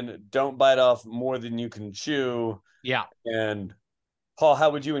Brandon, don't bite off more than you can chew. Yeah. And Paul,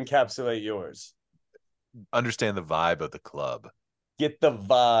 how would you encapsulate yours? Understand the vibe of the club. Get the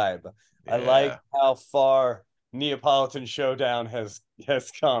vibe. Yeah. I like how far Neapolitan Showdown has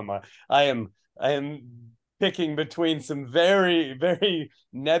come. I am picking between some very, very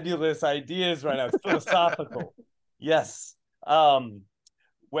nebulous ideas right now. It's philosophical. Yes.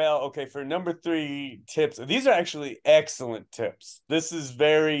 Well, okay, for number 3 tips, these are actually excellent tips. This is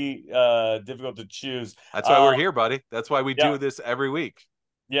very difficult to choose. That's why we're here, buddy. That's why we do this every week.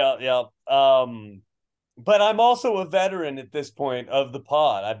 Yeah. But I'm also a veteran at this point of the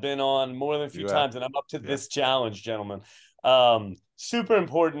pod. I've been on more than a few times, and I'm up to this challenge, gentlemen. Super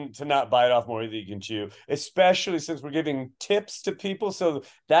important to not bite off more than you can chew, especially since we're giving tips to people. So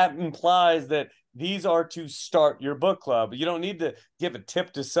that implies that these are to start your book club. You don't need to give a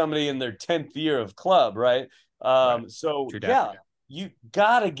tip to somebody in their 10th year of club, right? So yeah, you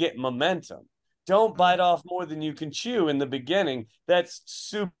gotta get momentum. Don't bite off more than you can chew in the beginning. That's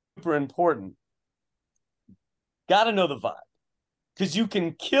super important. Gotta know the vibe, because you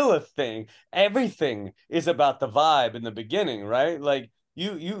can kill a thing. Everything is about the vibe in the beginning, right? Like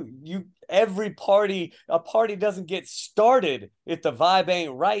every a party doesn't get started if the vibe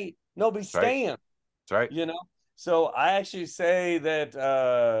ain't right. Nobody's staying. That's right. So I actually say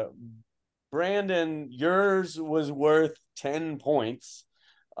that Brandon, yours was worth 10 points.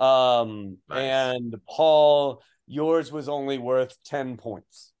 Nice. And Paul, yours was only worth 10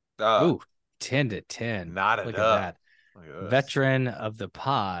 points. Ooh, 10 to 10. Not Look enough. at that. Veteran of the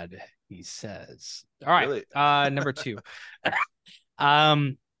pod, he says. All right. Really? Number 2.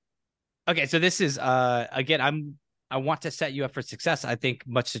 Okay, so this is again, I want to set you up for success. I think,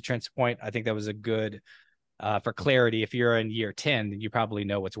 much to Trent's point, I think that was a good for clarity. If you're in year 10, then you probably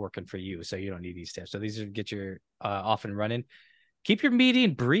know what's working for you, so you don't need these tips. So these are to get your off and running. Keep your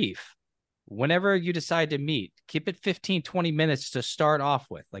meeting brief. Whenever you decide to meet, keep it 15-20 minutes to start off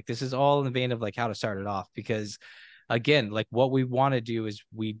with. Like, this is all in the vein of like how to start it off, because again, like what we want to do is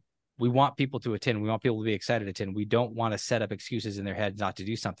we want people to attend. We want people to be excited to attend. We don't want to set up excuses in their head not to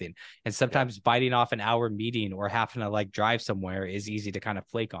do something. And sometimes biting off an hour meeting or having to like drive somewhere is easy to kind of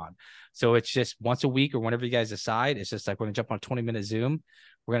flake on. So it's just once a week or whenever you guys decide, it's just like, we're going to jump on a 20-minute Zoom.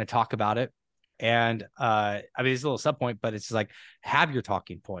 We're going to talk about it. And I mean, it's a little sub point, but it's like, have your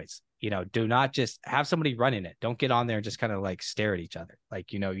talking points. Do not just have somebody running it. Don't get on there and just kind of like stare at each other.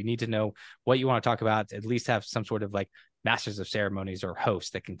 Like, you need to know what you want to talk about. At least have some sort of like masters of ceremonies or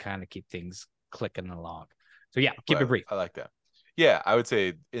host that can kind of keep things clicking along. So yeah, keep it brief. I like that. Yeah, I would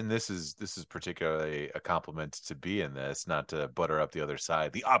say, and this is particularly a compliment to B in this, not to butter up the other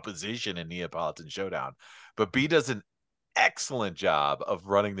side, the opposition in Neapolitan Showdown, but B does an excellent job of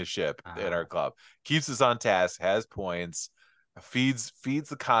running the ship at our club. Keeps us on task, has points, feeds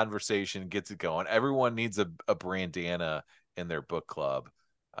the conversation, gets it going. Everyone needs a Brandana in their book club.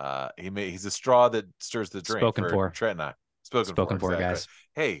 He's a straw that stirs the drink. Spoken for Trent and I. Spoken for exactly. Guys.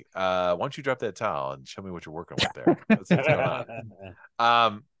 Hey, why don't you drop that towel and show me what you're working with there? Let's see what's going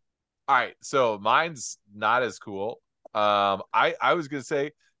on. All right, so mine's not as cool. I was gonna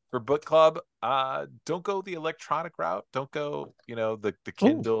say, for book club, don't go the electronic route. Don't go, the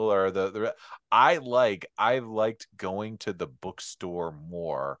Kindle. Ooh. Or the I liked going to the bookstore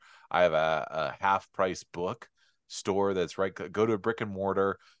more. I have a half price book store that's right. Go to a brick and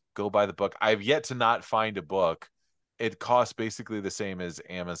mortar, go buy the book. I've yet to not find a book. It costs basically the same as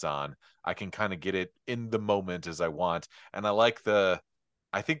Amazon. I can kind of get it in the moment as I want. And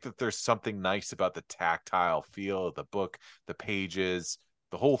I think that there's something nice about the tactile feel of the book, the pages,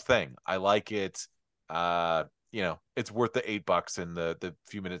 the whole thing. I like it. It's worth the $8 and the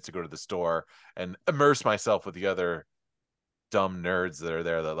few minutes to go to the store and immerse myself with the other dumb nerds that are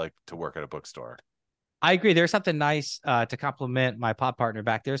there that like to work at a bookstore. I agree. There's something nice to compliment my pod partner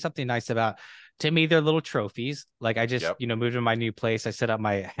back. There's something nice about, to me, they're little trophies. Like I just, moved to my new place. I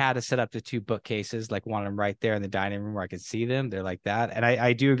had to set up the 2 bookcases, like one of them right there in the dining room where I could see them. They're like that. And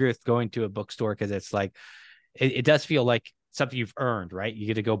I do agree with going to a bookstore because it's like, it does feel like something you've earned, right? You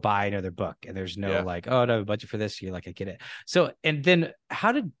get to go buy another book and there's no like, oh, no budget for this. You're like, I get it. So, and then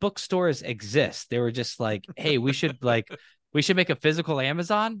how did bookstores exist? They were just like, hey, we should make a physical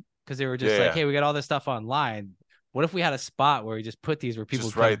Amazon. Because they were just hey, we got all this stuff online. What if we had a spot where we just put these where people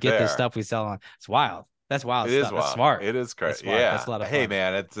can get this stuff we sell on? It's wild. That's wild. It stuff. is wild. That's smart. It is crazy. Yeah, that's a lot of fun. Hey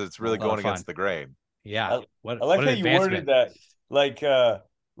man, it's really going against the grain. Yeah. I like how you worded that. Like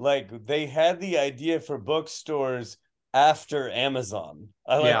they had the idea for bookstores after Amazon.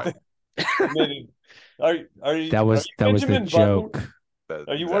 I like that. Are you? That was the joke.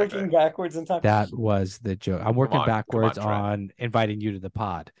 Are you working backwards and talking? That was the joke. I'm working backwards on inviting you to the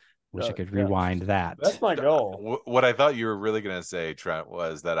pod. Wish I could rewind that. That's my goal. What I thought you were really going to say, Trent,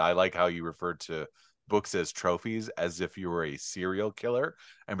 was that I like how you referred to books as trophies, as if you were a serial killer,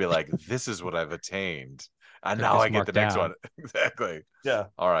 and be like, "This is what I've attained," and now I get the next one. Exactly. Yeah.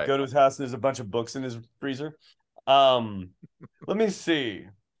 All right. Go to his house. There's a bunch of books in his freezer. Let me see.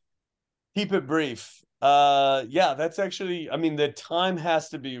 Keep it brief. That's actually, I mean, the time has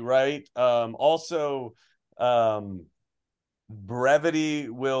to be right. Also, brevity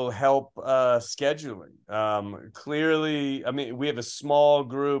will help scheduling. Clearly, I mean, we have a small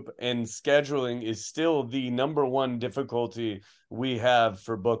group and scheduling is still the number one difficulty we have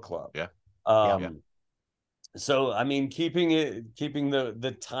for book club. So, I mean, keeping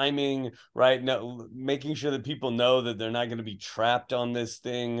the timing right now, making sure that people know that they're not going to be trapped on this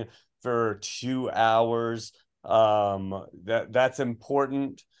thing for 2 hours. That's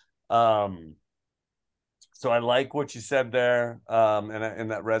important. So I like what you said there,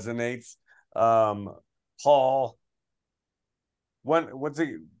 and that resonates. Paul, what's it?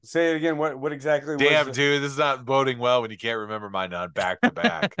 Say it again. What exactly? Damn, dude, this is not boding well when you can't remember mine on back to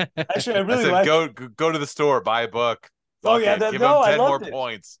back. Actually, I really said, go to the store, buy a book. Give him 10 more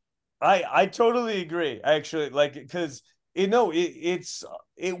points. I totally agree. Actually, like, because it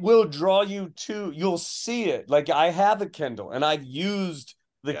will draw you to. You'll see it. Like I have a Kindle, and I've used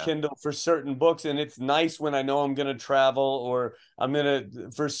the Kindle for certain books, and it's nice when I know I'm going to travel or I'm going to,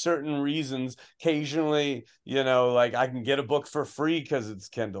 for certain reasons, occasionally, like I can get a book for free because it's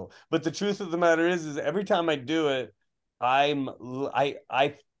Kindle. But the truth of the matter is every time I do it,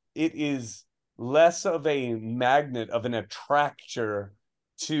 it is less of a magnet, of an attractor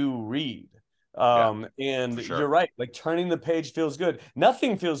to read. And sure. You're right, like turning the page feels good.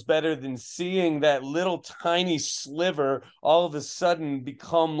 Nothing feels better than seeing that little tiny sliver all of a sudden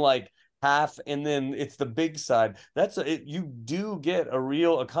become like half, and then it's the big side. You do get a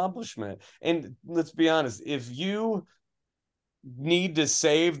real accomplishment. And let's be honest, if you need to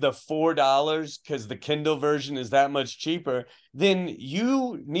save the $4 because the Kindle version is that much cheaper, then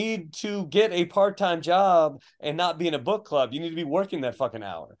you need to get a part-time job and not be in a book club. You need to be working that fucking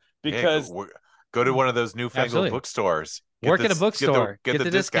hour. Because go to one of those newfangled bookstores. Work at a bookstore. Get the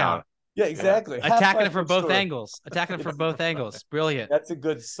discount. Yeah, exactly. Yeah. Attacking it from both angles. Brilliant. That's a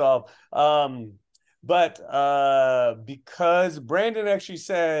good solve. But because Brandon actually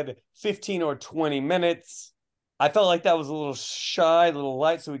said 15 or 20 minutes, I felt like that was a little shy, a little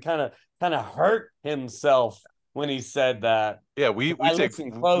light. So he kind of hurt himself when he said that. Yeah, we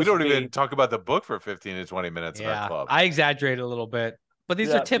don't even talk about the book for 15 to 20 minutes in our club. I exaggerate a little bit. But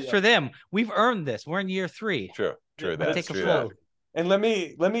these are tips for them. We've earned this. We're in year 3. True. That's true. And let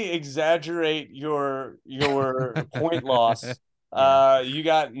me exaggerate your point loss. You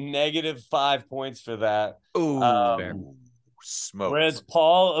got -5 points for that. Ooh, smoke. Whereas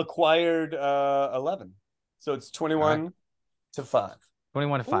Paul acquired 11, so it's 21 to 5.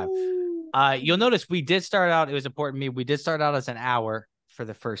 21 to 5. You'll notice we did start out. It was important to me. We did start out as an hour for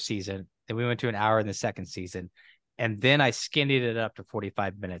the first season. Then we went to an hour in the second season. And then I skinnied it up to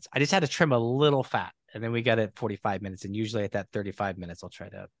 45 minutes. I just had to trim a little fat. And then we got it 45 minutes. And usually at that 35 minutes, I'll try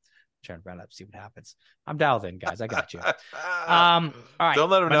to round up, see what happens. I'm dialed in, guys. I got you. All right.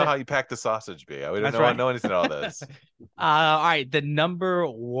 Don't let them know how you pack the sausage, B. We don't know anything about this. All right. The number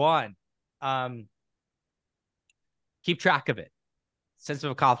 1. Keep track of it. sense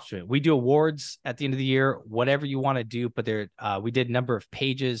of accomplishment. We do awards at the end of the year, whatever you want to do, but we did number of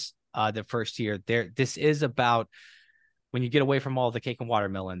pages the first year. This is about, when you get away from all the cake and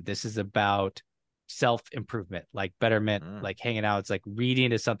watermelon, this is about self-improvement, like betterment, like hanging out. It's like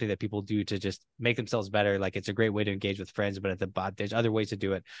reading is something that people do to just make themselves better. Like it's a great way to engage with friends, but there's other ways to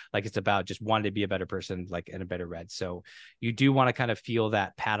do it. Like it's about just wanting to be a better person, like, and a better read. So you do want to kind of feel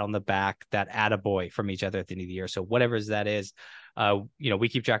that pat on the back, that attaboy from each other at the end of the year. So whatever that is, we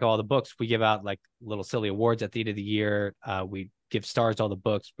keep track of all the books. We give out like little silly awards at the end of the year. We give stars to all the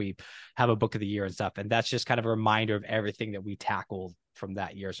books. We have a book of the year and stuff. And that's just kind of a reminder of everything that we tackled from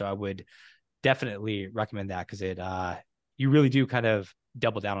that year. So I would definitely recommend that, because you really do kind of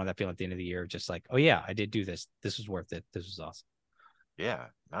double down on that feeling at the end of the year. Just like, oh yeah, I did do this. This was worth it. This was awesome. Yeah.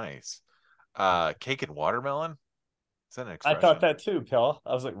 Nice. Cake and watermelon. Is that an I expression? thought that too, Kel.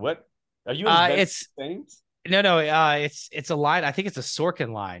 I was like, what? Are you it's things? No, it's a line. I think it's a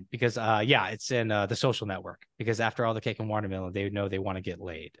Sorkin line, because it's in The Social Network, because after all the cake and watermelon, they know they want to get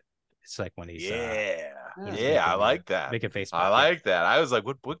laid. It's like when he's I like that. Making Facebook. I like that. I was like,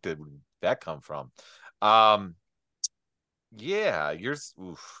 what book did that come from? Yours,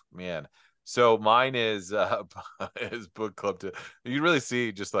 oof, man. So mine is is book club. You really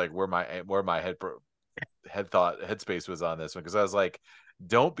see just like where my headspace was on this one, because I was like,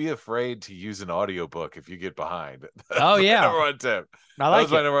 don't be afraid to use an audiobook if you get behind. Oh yeah, number one tip. I like that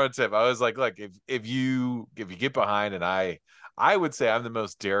was my number one tip. I was like, look, if you get behind, and I would say I'm the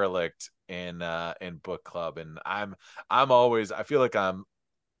most derelict in book club, and I'm always, I feel like I'm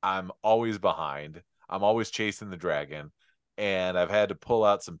always behind. I'm always chasing the dragon, and I've had to pull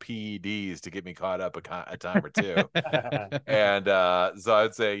out some PEDs to get me caught up a time or two. And so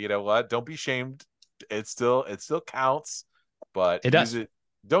I'd say, you know what? Don't be shamed. It still counts, but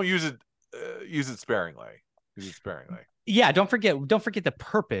don't use it. Use it sparingly. Use it sparingly. Yeah, don't forget the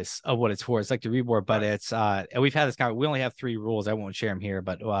purpose of what it's for. It's like to read more, but it's and we've had this kind of, we only have 3 rules. I won't share them here,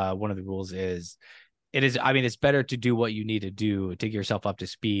 but one of the rules is, it's better to do what you need to do to get yourself up to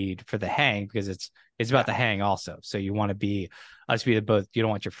speed for the hang, because it's about the hang also. So you want to be up to speed of both. You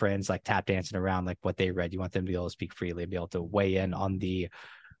don't want your friends like tap dancing around like what they read. You want them to be able to speak freely and be able to weigh in on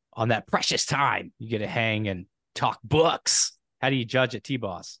that precious time you get to hang and talk books. How do you judge it,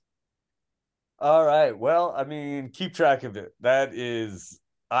 T-Boss? All right. Well, I mean, keep track of it. That is,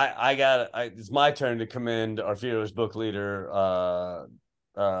 it's my turn to commend our fearless book leader,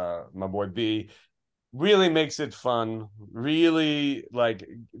 my boy B. Really makes it fun. Really, like,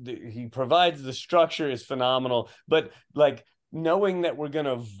 he provides the structure is phenomenal, but like, knowing that we're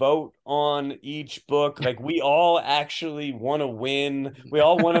gonna vote on each book, like we all actually want to win. We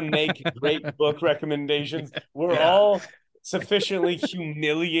all want to make great book recommendations. We're all sufficiently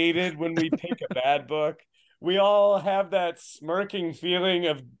humiliated when we pick a bad book. We all have that smirking feeling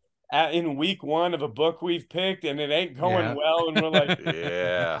of in week 1 of a book we've picked, and it ain't going well, and we're like,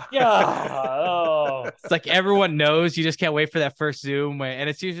 it's like everyone knows, you just can't wait for that first Zoom, and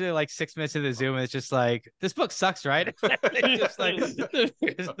it's usually like 6 minutes into the Zoom, and it's just like, this book sucks, right? It's just like,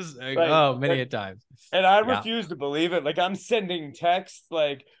 many a times. And I refuse to believe it. Like, I'm sending texts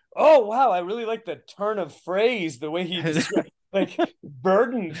like, oh wow, I really like the turn of phrase, the way he described like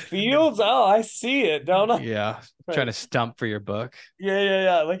burdened fields. Oh, I see it, don't I? Yeah, trying to stump for your book.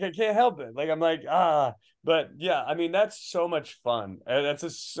 Yeah. Like, I can't help it. Like, I'm like, but yeah, I mean, that's so much fun.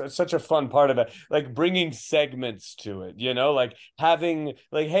 That's such a fun part of it. Like, bringing segments to it, like having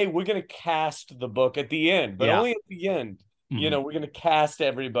like, hey, we're gonna cast the book at the end, but only at the end. We're going to cast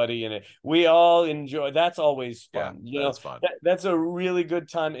everybody in it. We all enjoy. That's always fun. That's fun. That's a really good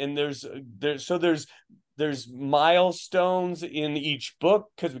time. And there's milestones in each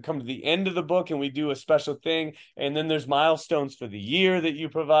book, because we come to the end of the book and we do a special thing. And then there's milestones for the year that you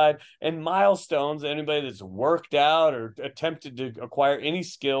provide, and milestones, anybody that's worked out or attempted to acquire any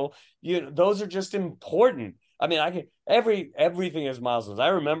skill, those are just important. I mean, everything has milestones. I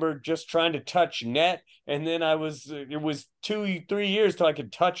remember just trying to touch net, and then it was 2-3 years till I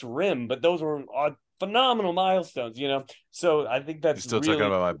could touch rim, but those were phenomenal milestones, So I think that's still talking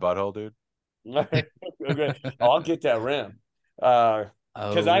about my butthole, dude. Okay. I'll get that rim.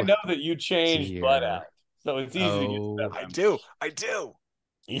 Because I know that you changed butt out. So it's easy to get that rim. I do.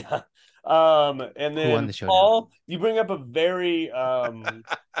 Yeah. And then Paul, you bring up a very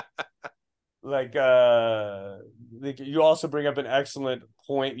you also bring up an excellent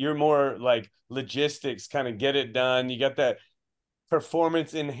point. You're more like logistics, kind of get it done. You got that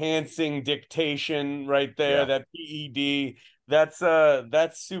performance enhancing dictation right there, that PED,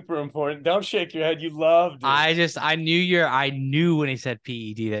 That's super important. Don't shake your head. You loved it. I knew when he said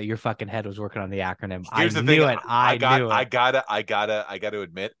PED that your fucking head was working on the acronym. Here's the knew thing. it. I knew it. I gotta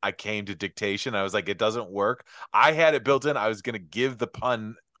admit, I came to dictation. I was like, it doesn't work. I had it built in. I was gonna give the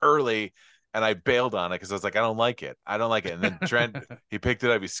pun early, and I bailed on it because I was like, I don't like it. And then Trent, he picked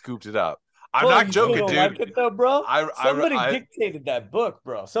it up. He scooped it up. I'm not joking, don't dude. like it though, bro. Somebody I dictated that book,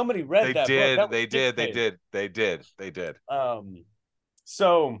 bro. Somebody read that book. They did.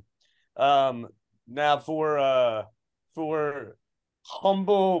 So, now for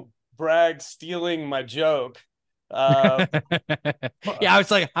humble brag stealing my joke. Yeah, I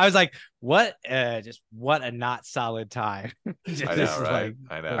was like, what? Just what a not solid time. I know, right?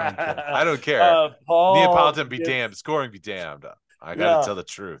 I know. I don't care. Paul Neapolitan be damned. Scoring be damned. I gotta tell the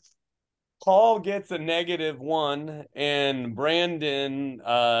truth. Paul gets a -1, and Brandon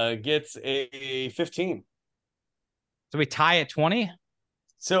gets a 15. So we tie at 20.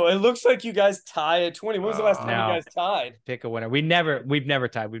 So it looks like you guys tie at 20. When was the last time you guys tied? Pick a winner. We've never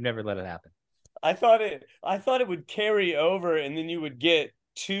tied. We've never let it happen. I thought it would carry over, and then you would get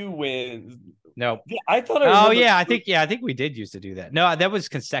 2 wins. No. I thought. I think we did used to do that. No, that was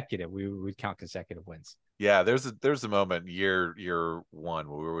consecutive. We would count consecutive wins. Yeah, there's a moment year 1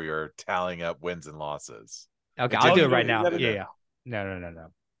 where we are tallying up wins and losses. Okay, I'll do it right now. Yeah. No.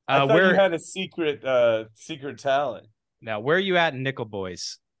 I thought you had a secret talent. Now, where are you at in Nickel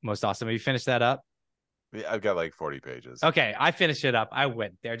Boys? Most awesome. Have you finished that up? Yeah, I've got like 40 pages. Okay, I finished it up. I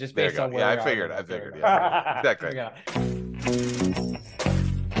went there just based on where. I figured. Yeah, exactly.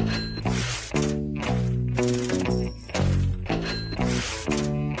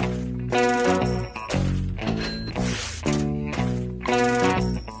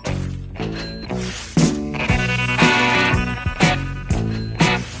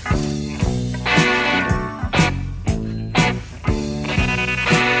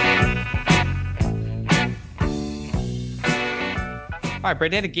 All right,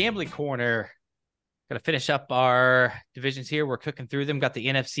 Brandon, a gambling corner. Got to finish up our divisions here. We're cooking through them. Got the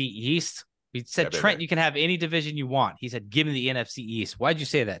NFC East. We said, Trent, you can have any division you want. He said, give me the NFC East. Why'd you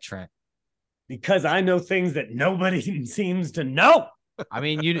say that, Trent? Because I know things that nobody seems to know. I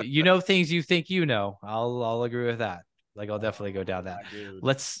mean, you know things you think you know. I'll agree with that. Like, I'll definitely go down that.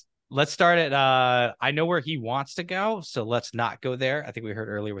 Let's start at I know where he wants to go, so let's not go there. I think we heard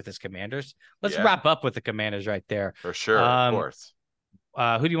earlier with his Commanders. Let's wrap up with the Commanders right there. For sure, of course.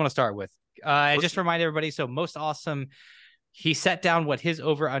 Who do you want to start with? Just remind everybody. So most awesome. He set down what his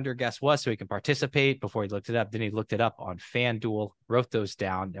over-under guess was so he can participate before he looked it up. Then he looked it up on FanDuel, wrote those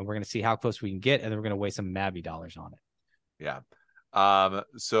down, and we're going to see how close we can get, and then we're going to waste some MAB dollars on it. Yeah.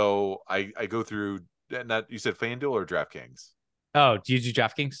 So I go through, and you said FanDuel or DraftKings? Oh, do you do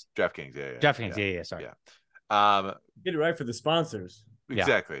DraftKings? DraftKings, yeah. DraftKings, yeah. Sorry. Yeah. Get it right for the sponsors.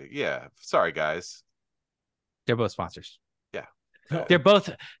 Exactly. Yeah. Sorry, guys. They're both sponsors. Yeah. They both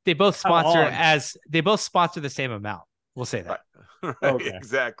sponsor the same amount. We'll say that. Right. Okay.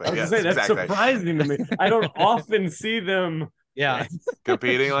 Exactly. I was saying, that's surprising to me. I don't often see them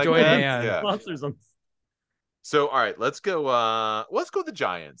competing like Join that. hands. Yeah. Sponsors them. So all right, let's go the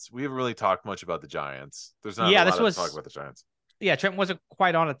Giants. We haven't really talked much about the Giants. There's not a lot to talk about the Giants. Yeah, Trent wasn't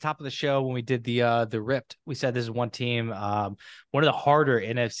quite on the top of the show when we did the Ripped. We said this is one team, one of the harder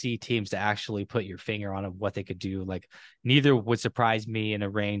NFC teams to actually put your finger on of what they could do. Like, neither would surprise me in a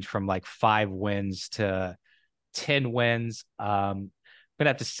range from like 5 wins to 10 wins. I'm gonna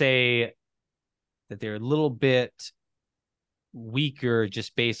have to say that they're a little bit weaker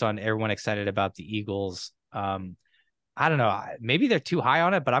just based on everyone excited about the Eagles. I don't know. Maybe they're too high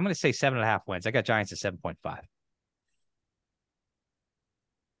on it, but I'm going to say 7.5 wins. I got Giants at 7.5.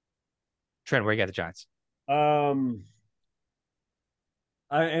 Trent, where you got the Giants? I'm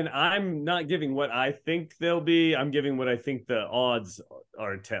not giving what I think they'll be. I'm giving what I think the odds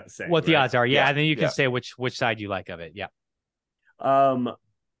are saying. What the odds are, yeah. And then you can say which side you like of it. Yeah.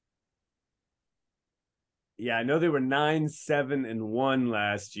 Yeah, I know they were 9-7-1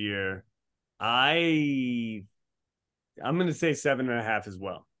 last year. I'm gonna say 7.5 as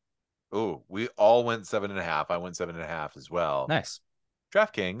well. Oh, we all went 7.5. I went 7.5 as well. Nice.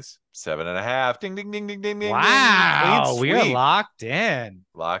 DraftKings 7.5. Ding ding ding ding ding ding. Wow, we are locked in.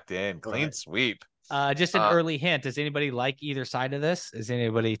 Clean sweep. Just an early hint. Does anybody like either side of this? Is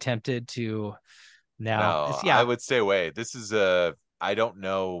anybody tempted to? No, I would stay away. This is I don't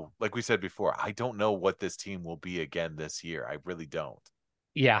know. Like we said before, I don't know what this team will be again this year. I really don't.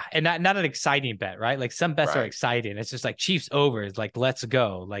 Yeah, and not an exciting bet, right? Like, some bets are exciting. It's just like Chiefs over. It's like, let's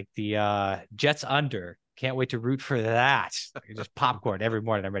go. Like the Jets under. Can't wait to root for that. Just popcorn every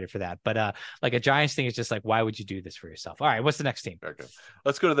morning. I'm ready for that. But like a Giants thing is just like, why would you do this for yourself? All right, what's the next team? Okay.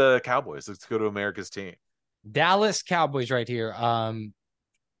 Let's go to the Cowboys. Let's go to America's team. Dallas Cowboys right here.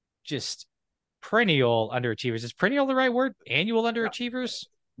 Just perennial underachievers. Is perennial the right word? Annual underachievers?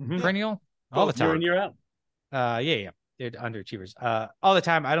 Perennial? All the time. Year in, year out. Yeah. They're underachievers. All the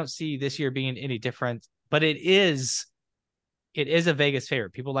time. I don't see this year being any different, but it is a Vegas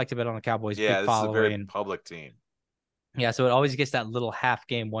favorite. People like to bet on the Cowboys. Yeah, big this is a very following. public team. Yeah, so it always gets that little half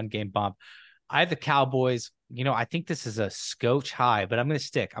game, 1 game bump. I have the Cowboys. I think this is a scotch high, but I'm going to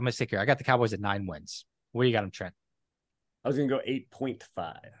stick. here. I got the Cowboys at 9 wins. Where you got them, Trent? I was going to go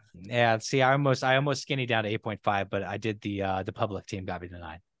 8.5. Yeah, see, I almost skinny down to 8.5, but I did the public team got me to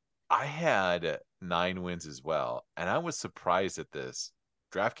 9. I had 9 wins as well, and I was surprised at this.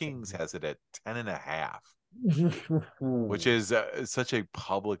 DraftKings has it at 10.5, which is such a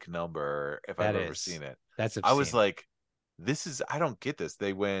public number if I've ever seen it. That's obscene. I was like, I don't get this.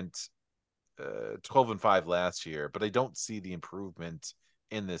 They went 12-5 last year, but I don't see the improvement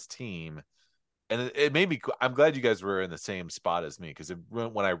in this team. And it made me, I'm glad you guys were in the same spot as me, because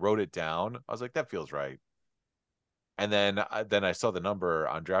when I wrote it down, I was like, that feels right. And then I saw the number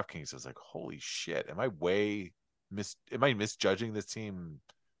on DraftKings. I was like, holy shit, am I misjudging this team?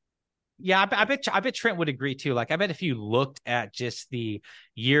 Yeah, I bet Trent would agree too. Like, I bet if you looked at just the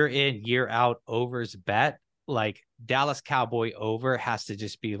year in, year out overs bet, like Dallas Cowboy over has to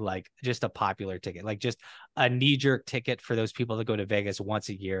just be like just a popular ticket, like just a knee-jerk ticket for those people that go to Vegas once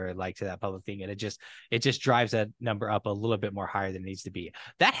a year, like to that public thing. And it just drives that number up a little bit more higher than it needs to be.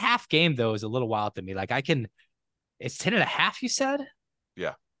 That half game though is a little wild to me. Like it's 10.5, you said?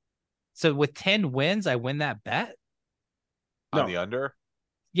 Yeah. So with 10 wins, I win that bet? On the under?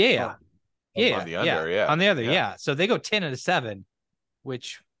 Yeah. Yeah. On the under, yeah. On the other, yeah. So they go 10-7,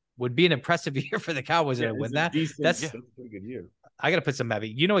 which would be an impressive year for the Cowboys to win that. That's a pretty good year. I gotta put some MAB.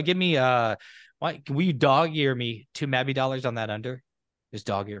 Give me will you dog ear me $2 MAB on that under? Just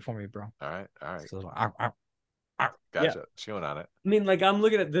dog ear for me, bro. All right. Gotcha. Chewing on it. I mean, like, I'm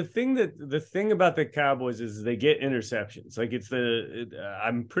looking at the thing about the Cowboys is they get interceptions. Like,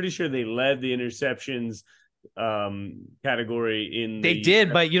 I'm pretty sure they led the interceptions category in they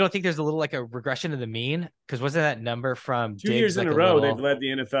did, but you don't think there's a little like a regression to the mean? Because wasn't that number from 2 years in a row they've led the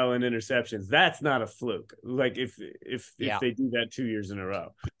NFL in interceptions? That's not a fluke. Like if they do that 2 years in a row.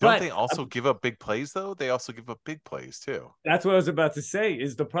 But don't they also give up big plays though? They also give up big plays too. That's what I was about to say.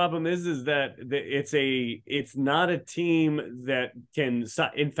 Is the problem is that it's not a team that can.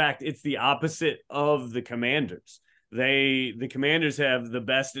 In fact, it's the opposite of the Commanders. The Commanders have the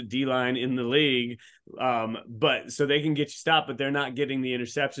best D-line in the league, but so they can get you stopped, but they're not getting the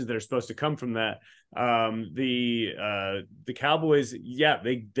interceptions that are supposed to come from that. The Cowboys,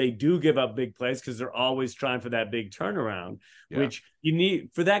 they do give up big plays because they're always trying for that big turnaround, which you need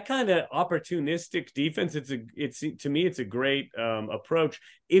for that kind of opportunistic defense. To me, it's a great approach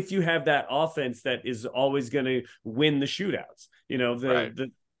if you have that offense that is always going to win the shootouts.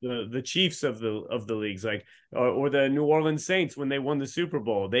 The Chiefs of the leagues, like or the New Orleans Saints when they won the Super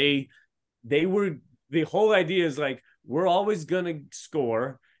Bowl, they were, the whole idea is like, we're always going to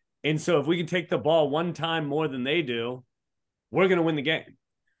score, and so if we can take the ball one time more than they do, we're going to win the game.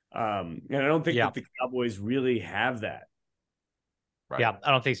 And I don't think that the Cowboys really have that. Right. Yeah,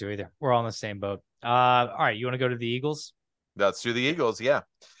 I don't think so either. We're all in the same boat. All right, you want to go to the Eagles? Let's do the Eagles. Yeah,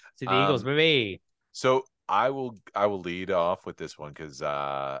 to the Eagles, baby. So I will lead off with this one because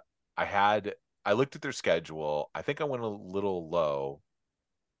I looked at their schedule. I think I went a little low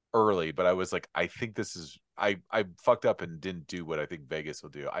early, but I was like, I think this is I fucked up and didn't do what I think Vegas will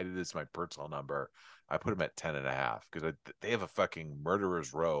do. I did this my personal number. I put them at 10.5 because they have a fucking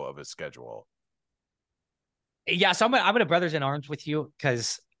murderer's row of a schedule. Yeah, so I'm gonna brothers in arms with you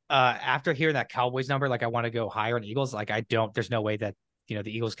because after hearing that Cowboys number, like I want to go higher on Eagles. Like there's no way that the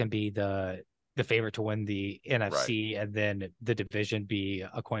Eagles can be the favorite to win the NFC and then the division be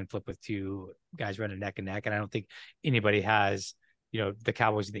a coin flip with two guys running neck and neck. And I don't think anybody has, the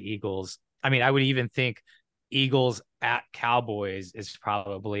Cowboys and the Eagles. I mean, I would even think Eagles at Cowboys is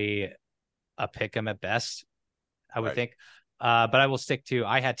probably a pick 'em at best, I would think. But I will stick to,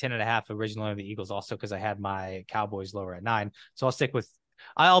 I had 10.5 originally on the Eagles also because I had my Cowboys lower at 9. So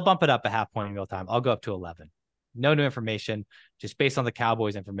I'll bump it up a half point in real time. I'll go up to 11. No new information, just based on the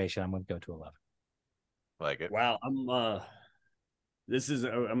Cowboys information. I'm going to go to 11. Like it. Wow. I'm going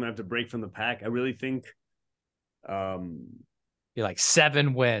to have to break from the pack. I really think, you're like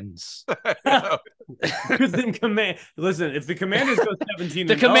 7 wins. Because then listen, if the Commanders go 17,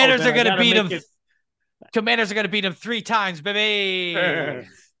 the Commanders are going to beat them. Commanders are going to beat them 3 times, baby.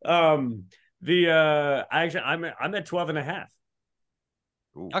 I'm at 12 and a half.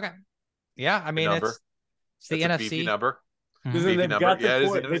 Ooh, Okay. Yeah, I good mean number. it's the That's a NFC. beefy number. Mhm. Then Beefy number. Yeah, it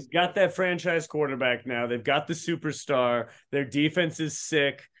is. they've got that franchise quarterback now. They've got the superstar. Their defense is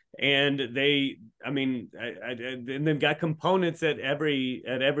sick, and and they've got components at every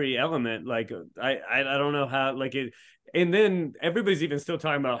element. Like I don't know how like it. And then everybody's even still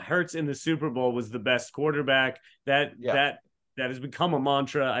talking about Hurts in the Super Bowl was the best quarterback. Yeah. That has become a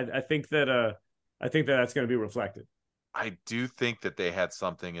mantra. I think that that's going to be reflected. I do think that they had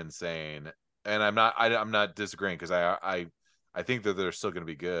something insane, and I'm not disagreeing because I think that they're still going to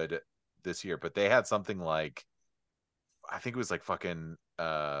be good this year, but they had something like, I think it was like fucking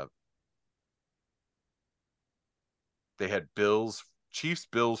they had Chiefs,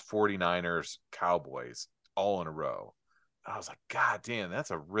 Bills, 49ers, Cowboys all in a row. I was like, God damn,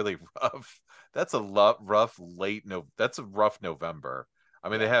 that's a really rough. That's a rough late no. That's a rough November. I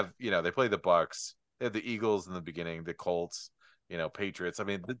mean, they have they play the Bucks, they have the Eagles in the beginning, the Colts, Patriots. I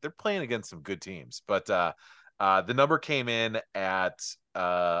mean, they're playing against some good teams, but the number came in at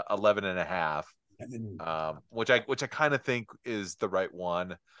 11 and a half, which I kind of think is the right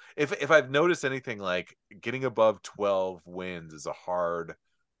one. If I've noticed anything, like getting above 12 wins is a hard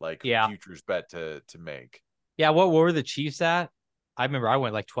futures bet to make. Yeah, what were the Chiefs at? I remember I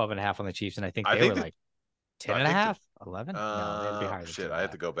went like 12 and a half on the Chiefs, and I think they were like 10 and a half, 11. No, they'd be higher than shit. 10 I have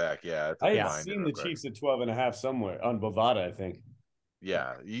to go back. Yeah, I had seen the Chiefs at 12 and a half somewhere on Bovada, I think.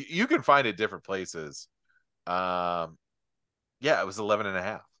 Yeah, you can find it different places. Yeah, it was 11 and a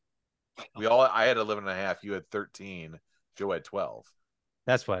half. I had 11 and a half. You had 13. Joe had 12.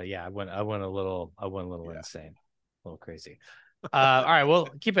 That's why. Yeah, I went a little insane, a little crazy. All right, well,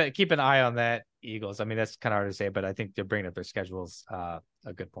 keep an eye on that Eagles. I mean, that's kind of hard to say, but I think they're bringing up their schedules. A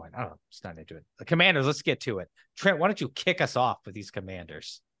good point. I don't know, just not into it. The Commanders. Let's get to it. Trent, why don't you kick us off with these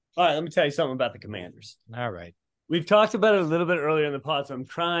Commanders? All right, let me tell you something about the Commanders. All right. We've talked about it a little bit earlier in the pod, so I'm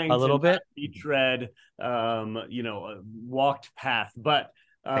trying a little bit retread, a walked path, but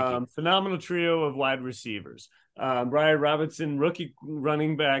phenomenal trio of wide receivers. Brian Robinson, rookie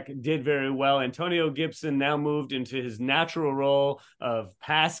running back, did very well. Antonio Gibson now moved into his natural role of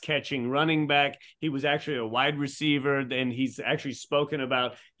pass catching running back. He was actually a wide receiver, and he's actually spoken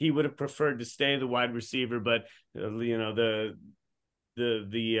about he would have preferred to stay the wide receiver, but the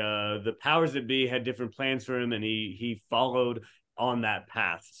powers that be had different plans for him, and he followed on that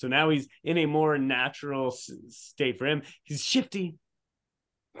path. So now he's in a more natural state for him. He's shifty,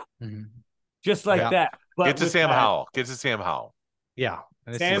 just like that. But get to Sam Howell. Yeah,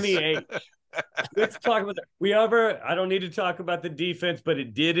 Sammy H. Let's talk about that. I don't need to talk about the defense, but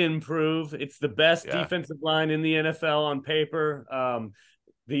it did improve. It's the best defensive line in the NFL on paper.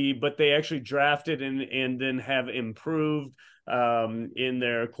 But they actually drafted and then have improved in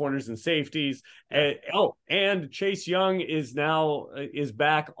their corners and safeties. And Chase Young is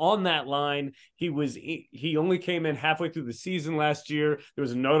back on that line. He only came in halfway through the season last year. There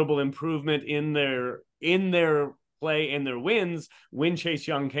was a notable improvement in their play and their wins when Chase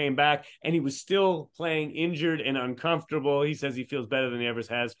Young came back, and he was still playing injured and uncomfortable. He says he feels better than he ever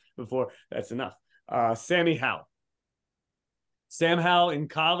has before. That's enough. Sam Howell in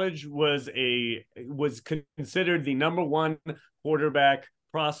college was considered the number one quarterback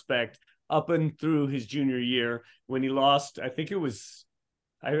prospect up and through his junior year when he lost. I think it was,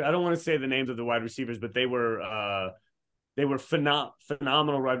 I don't want to say the names of the wide receivers, but they were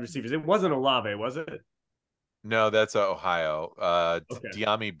phenomenal wide receivers. It wasn't Olave, was it? No, that's Ohio.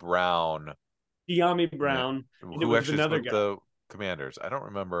 De'Ami Brown. Yeah. Who actually another guy. The Commanders. I don't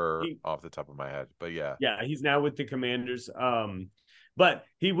remember off the top of my head, but yeah. Yeah, he's now with the Commanders. But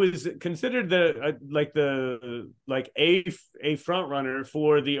he was considered a front runner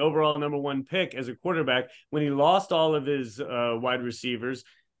for the overall number one pick as a quarterback. When he lost all of his wide receivers,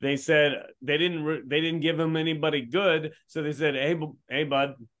 they said they didn't give him anybody good, so they said, "Hey,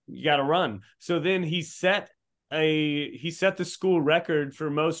 bud, you got to run." So then he set the school record for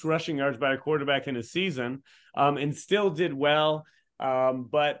most rushing yards by a quarterback in a season, and still did well.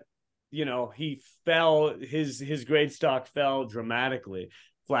 But he fell. His grade stock fell dramatically.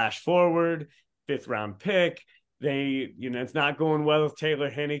 Flash forward, 5th round pick. It's not going well with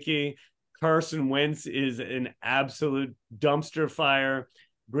Taylor Heinicke. Carson Wentz is an absolute dumpster fire.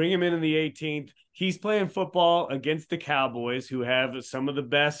 Bring him in the 18th. He's playing football against the Cowboys, who have some of the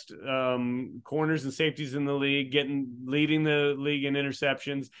best corners and safeties in the league, leading the league in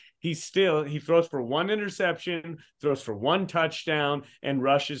interceptions. He throws for 1 interception, throws for 1 touchdown, and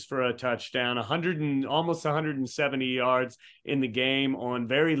rushes for a touchdown. Almost 170 yards in the game on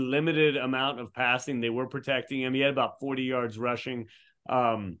very limited amount of passing. They were protecting him. He had about 40 yards rushing.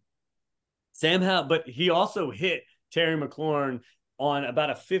 Sam Howell, but he also hit Terry McLaurin on about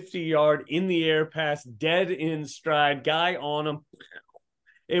a 50-yard in the air pass, dead in stride, guy on him.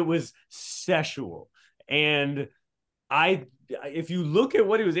 It was sexual. And if you look at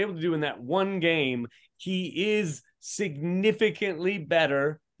what he was able to do in that one game, he is significantly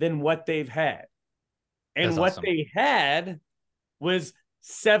better than what they've had. And what they had was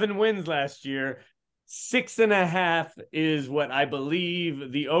 7 wins last year. 6.5 is what I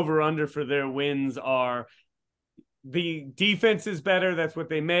believe the over-under for their wins are. The defense is better. That's what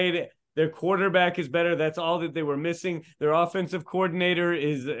they made. Their quarterback is better. That's all that they were missing. Their offensive coordinator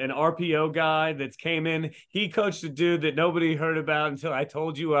is an RPO guy that's came in. He coached a dude that nobody heard about until I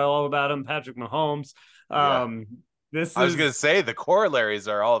told you all about him, Patrick Mahomes. I was going to say the corollaries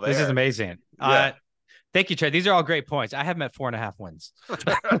are all there. This is amazing. Yeah. Thank you, Trey. These are all great points. I have them at 4.5 wins.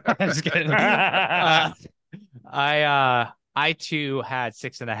 I'm just kidding. I too had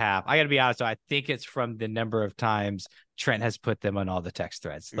 6.5. I got to be honest, though, I think it's from the number of times Trent has put them on all the text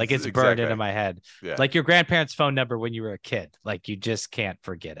threads. Like it's burned into my head. Yeah. Like your grandparents' phone number when you were a kid. Like you just can't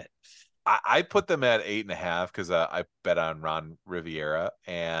forget it. I put them at 8.5 because I bet on Ron Riviera,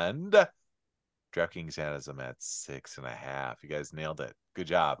 and DraftKings has them at 6.5. You guys nailed it. Good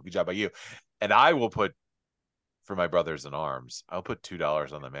job. Good job by you. And I will put, for my brothers in arms, I'll put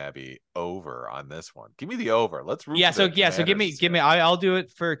 $2 on the MAB over on this one. Give me the over. Let's root. So give me. I'll do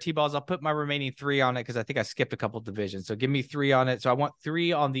it for T-balls. I'll put my remaining 3 on it because I think I skipped a couple divisions. So give me 3 on it. So I want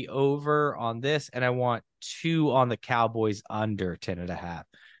 3 on the over on this, and I want 2 on the Cowboys under 10.5.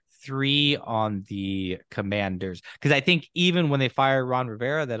 3 on the Commanders because I think even when they fire Ron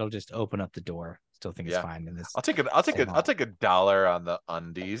Rivera, that'll just open up the door. Still think it's fine in this. I'll take $1 on the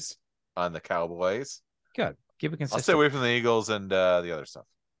undies on the Cowboys. Good. Give it consistent. I'll stay away from the Eagles and the other stuff.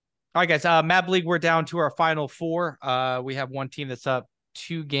 All right, guys. MAB League, we're down to our final 4. We have one team that's up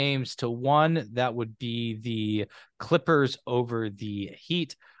 2 games to 1. That would be the Clippers over the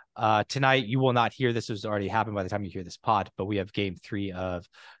Heat. Tonight, you will not hear this. Has already happened by the time you hear this pod, but we have game 3 of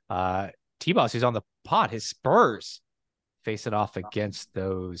T-Boss, who's on the pod. His Spurs face it off against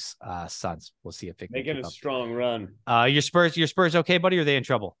those Suns. We'll see if they can making a strong run. Your Spurs okay, buddy? Or are they in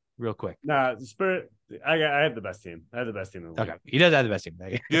trouble? Real quick. Nah, Spurs. I have the best team. I have the best team in the league. Okay, he does have the best team.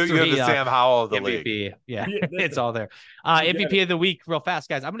 You have the Sam Howell of the MVP. league. Yeah, it's all there. MVP of the week, real fast,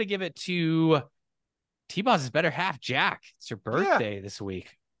 guys. I'm gonna give it to T-Boss's better half, Jack. It's her birthday this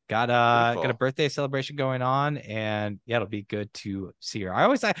week. Got a birthday celebration going on, and it'll be good to see her. I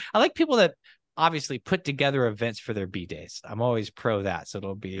like people that obviously put together events for their B-days. I'm always pro that, so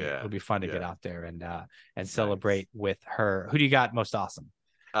it'll be fun to get out there and celebrate with her. Who do you got most awesome?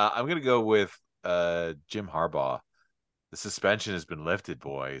 I'm gonna go with Jim Harbaugh. The suspension has been lifted,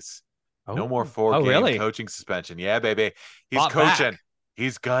 boys. No more 4-game coaching suspension. Yeah, baby. He's coaching.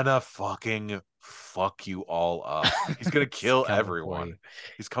 He's gonna fucking fuck you all up. He's gonna kill everyone.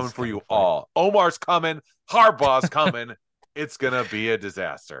 He's coming for you all. Omar's coming. Harbaugh's coming. It's gonna be a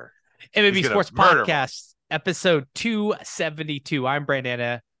disaster. MAB Sports Podcast, episode 272. I'm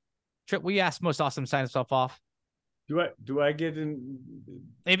Brandana. Trip, will you ask most awesome sign himself off? Do I get an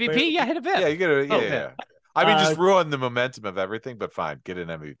MVP? Yeah, hit a bit. Yeah, you get a yeah. I mean, just ruin the momentum of everything, but fine, get an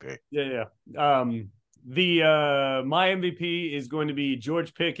MVP. Yeah. My MVP is going to be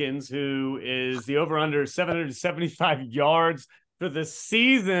George Pickens, who is the over/under 775 yards for the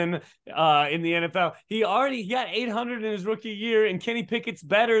season in the NFL. He got 800 in his rookie year, and Kenny Pickett's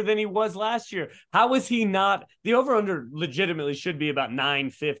better than he was last year. How is he not? The over/under legitimately should be about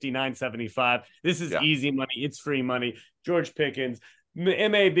 950, 975. This is easy money. It's free money. George Pickens,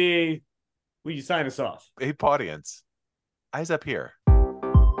 MAB. Will you sign us off? Hey, audience, eyes up here.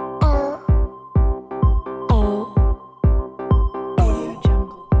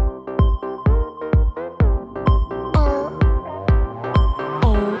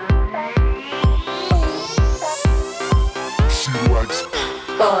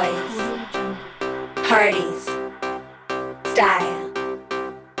 Boys, parties, style,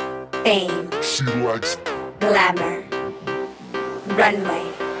 fame, glamour,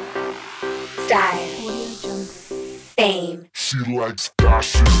 runway, style, fame. She likes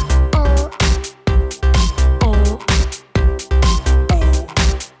fashion.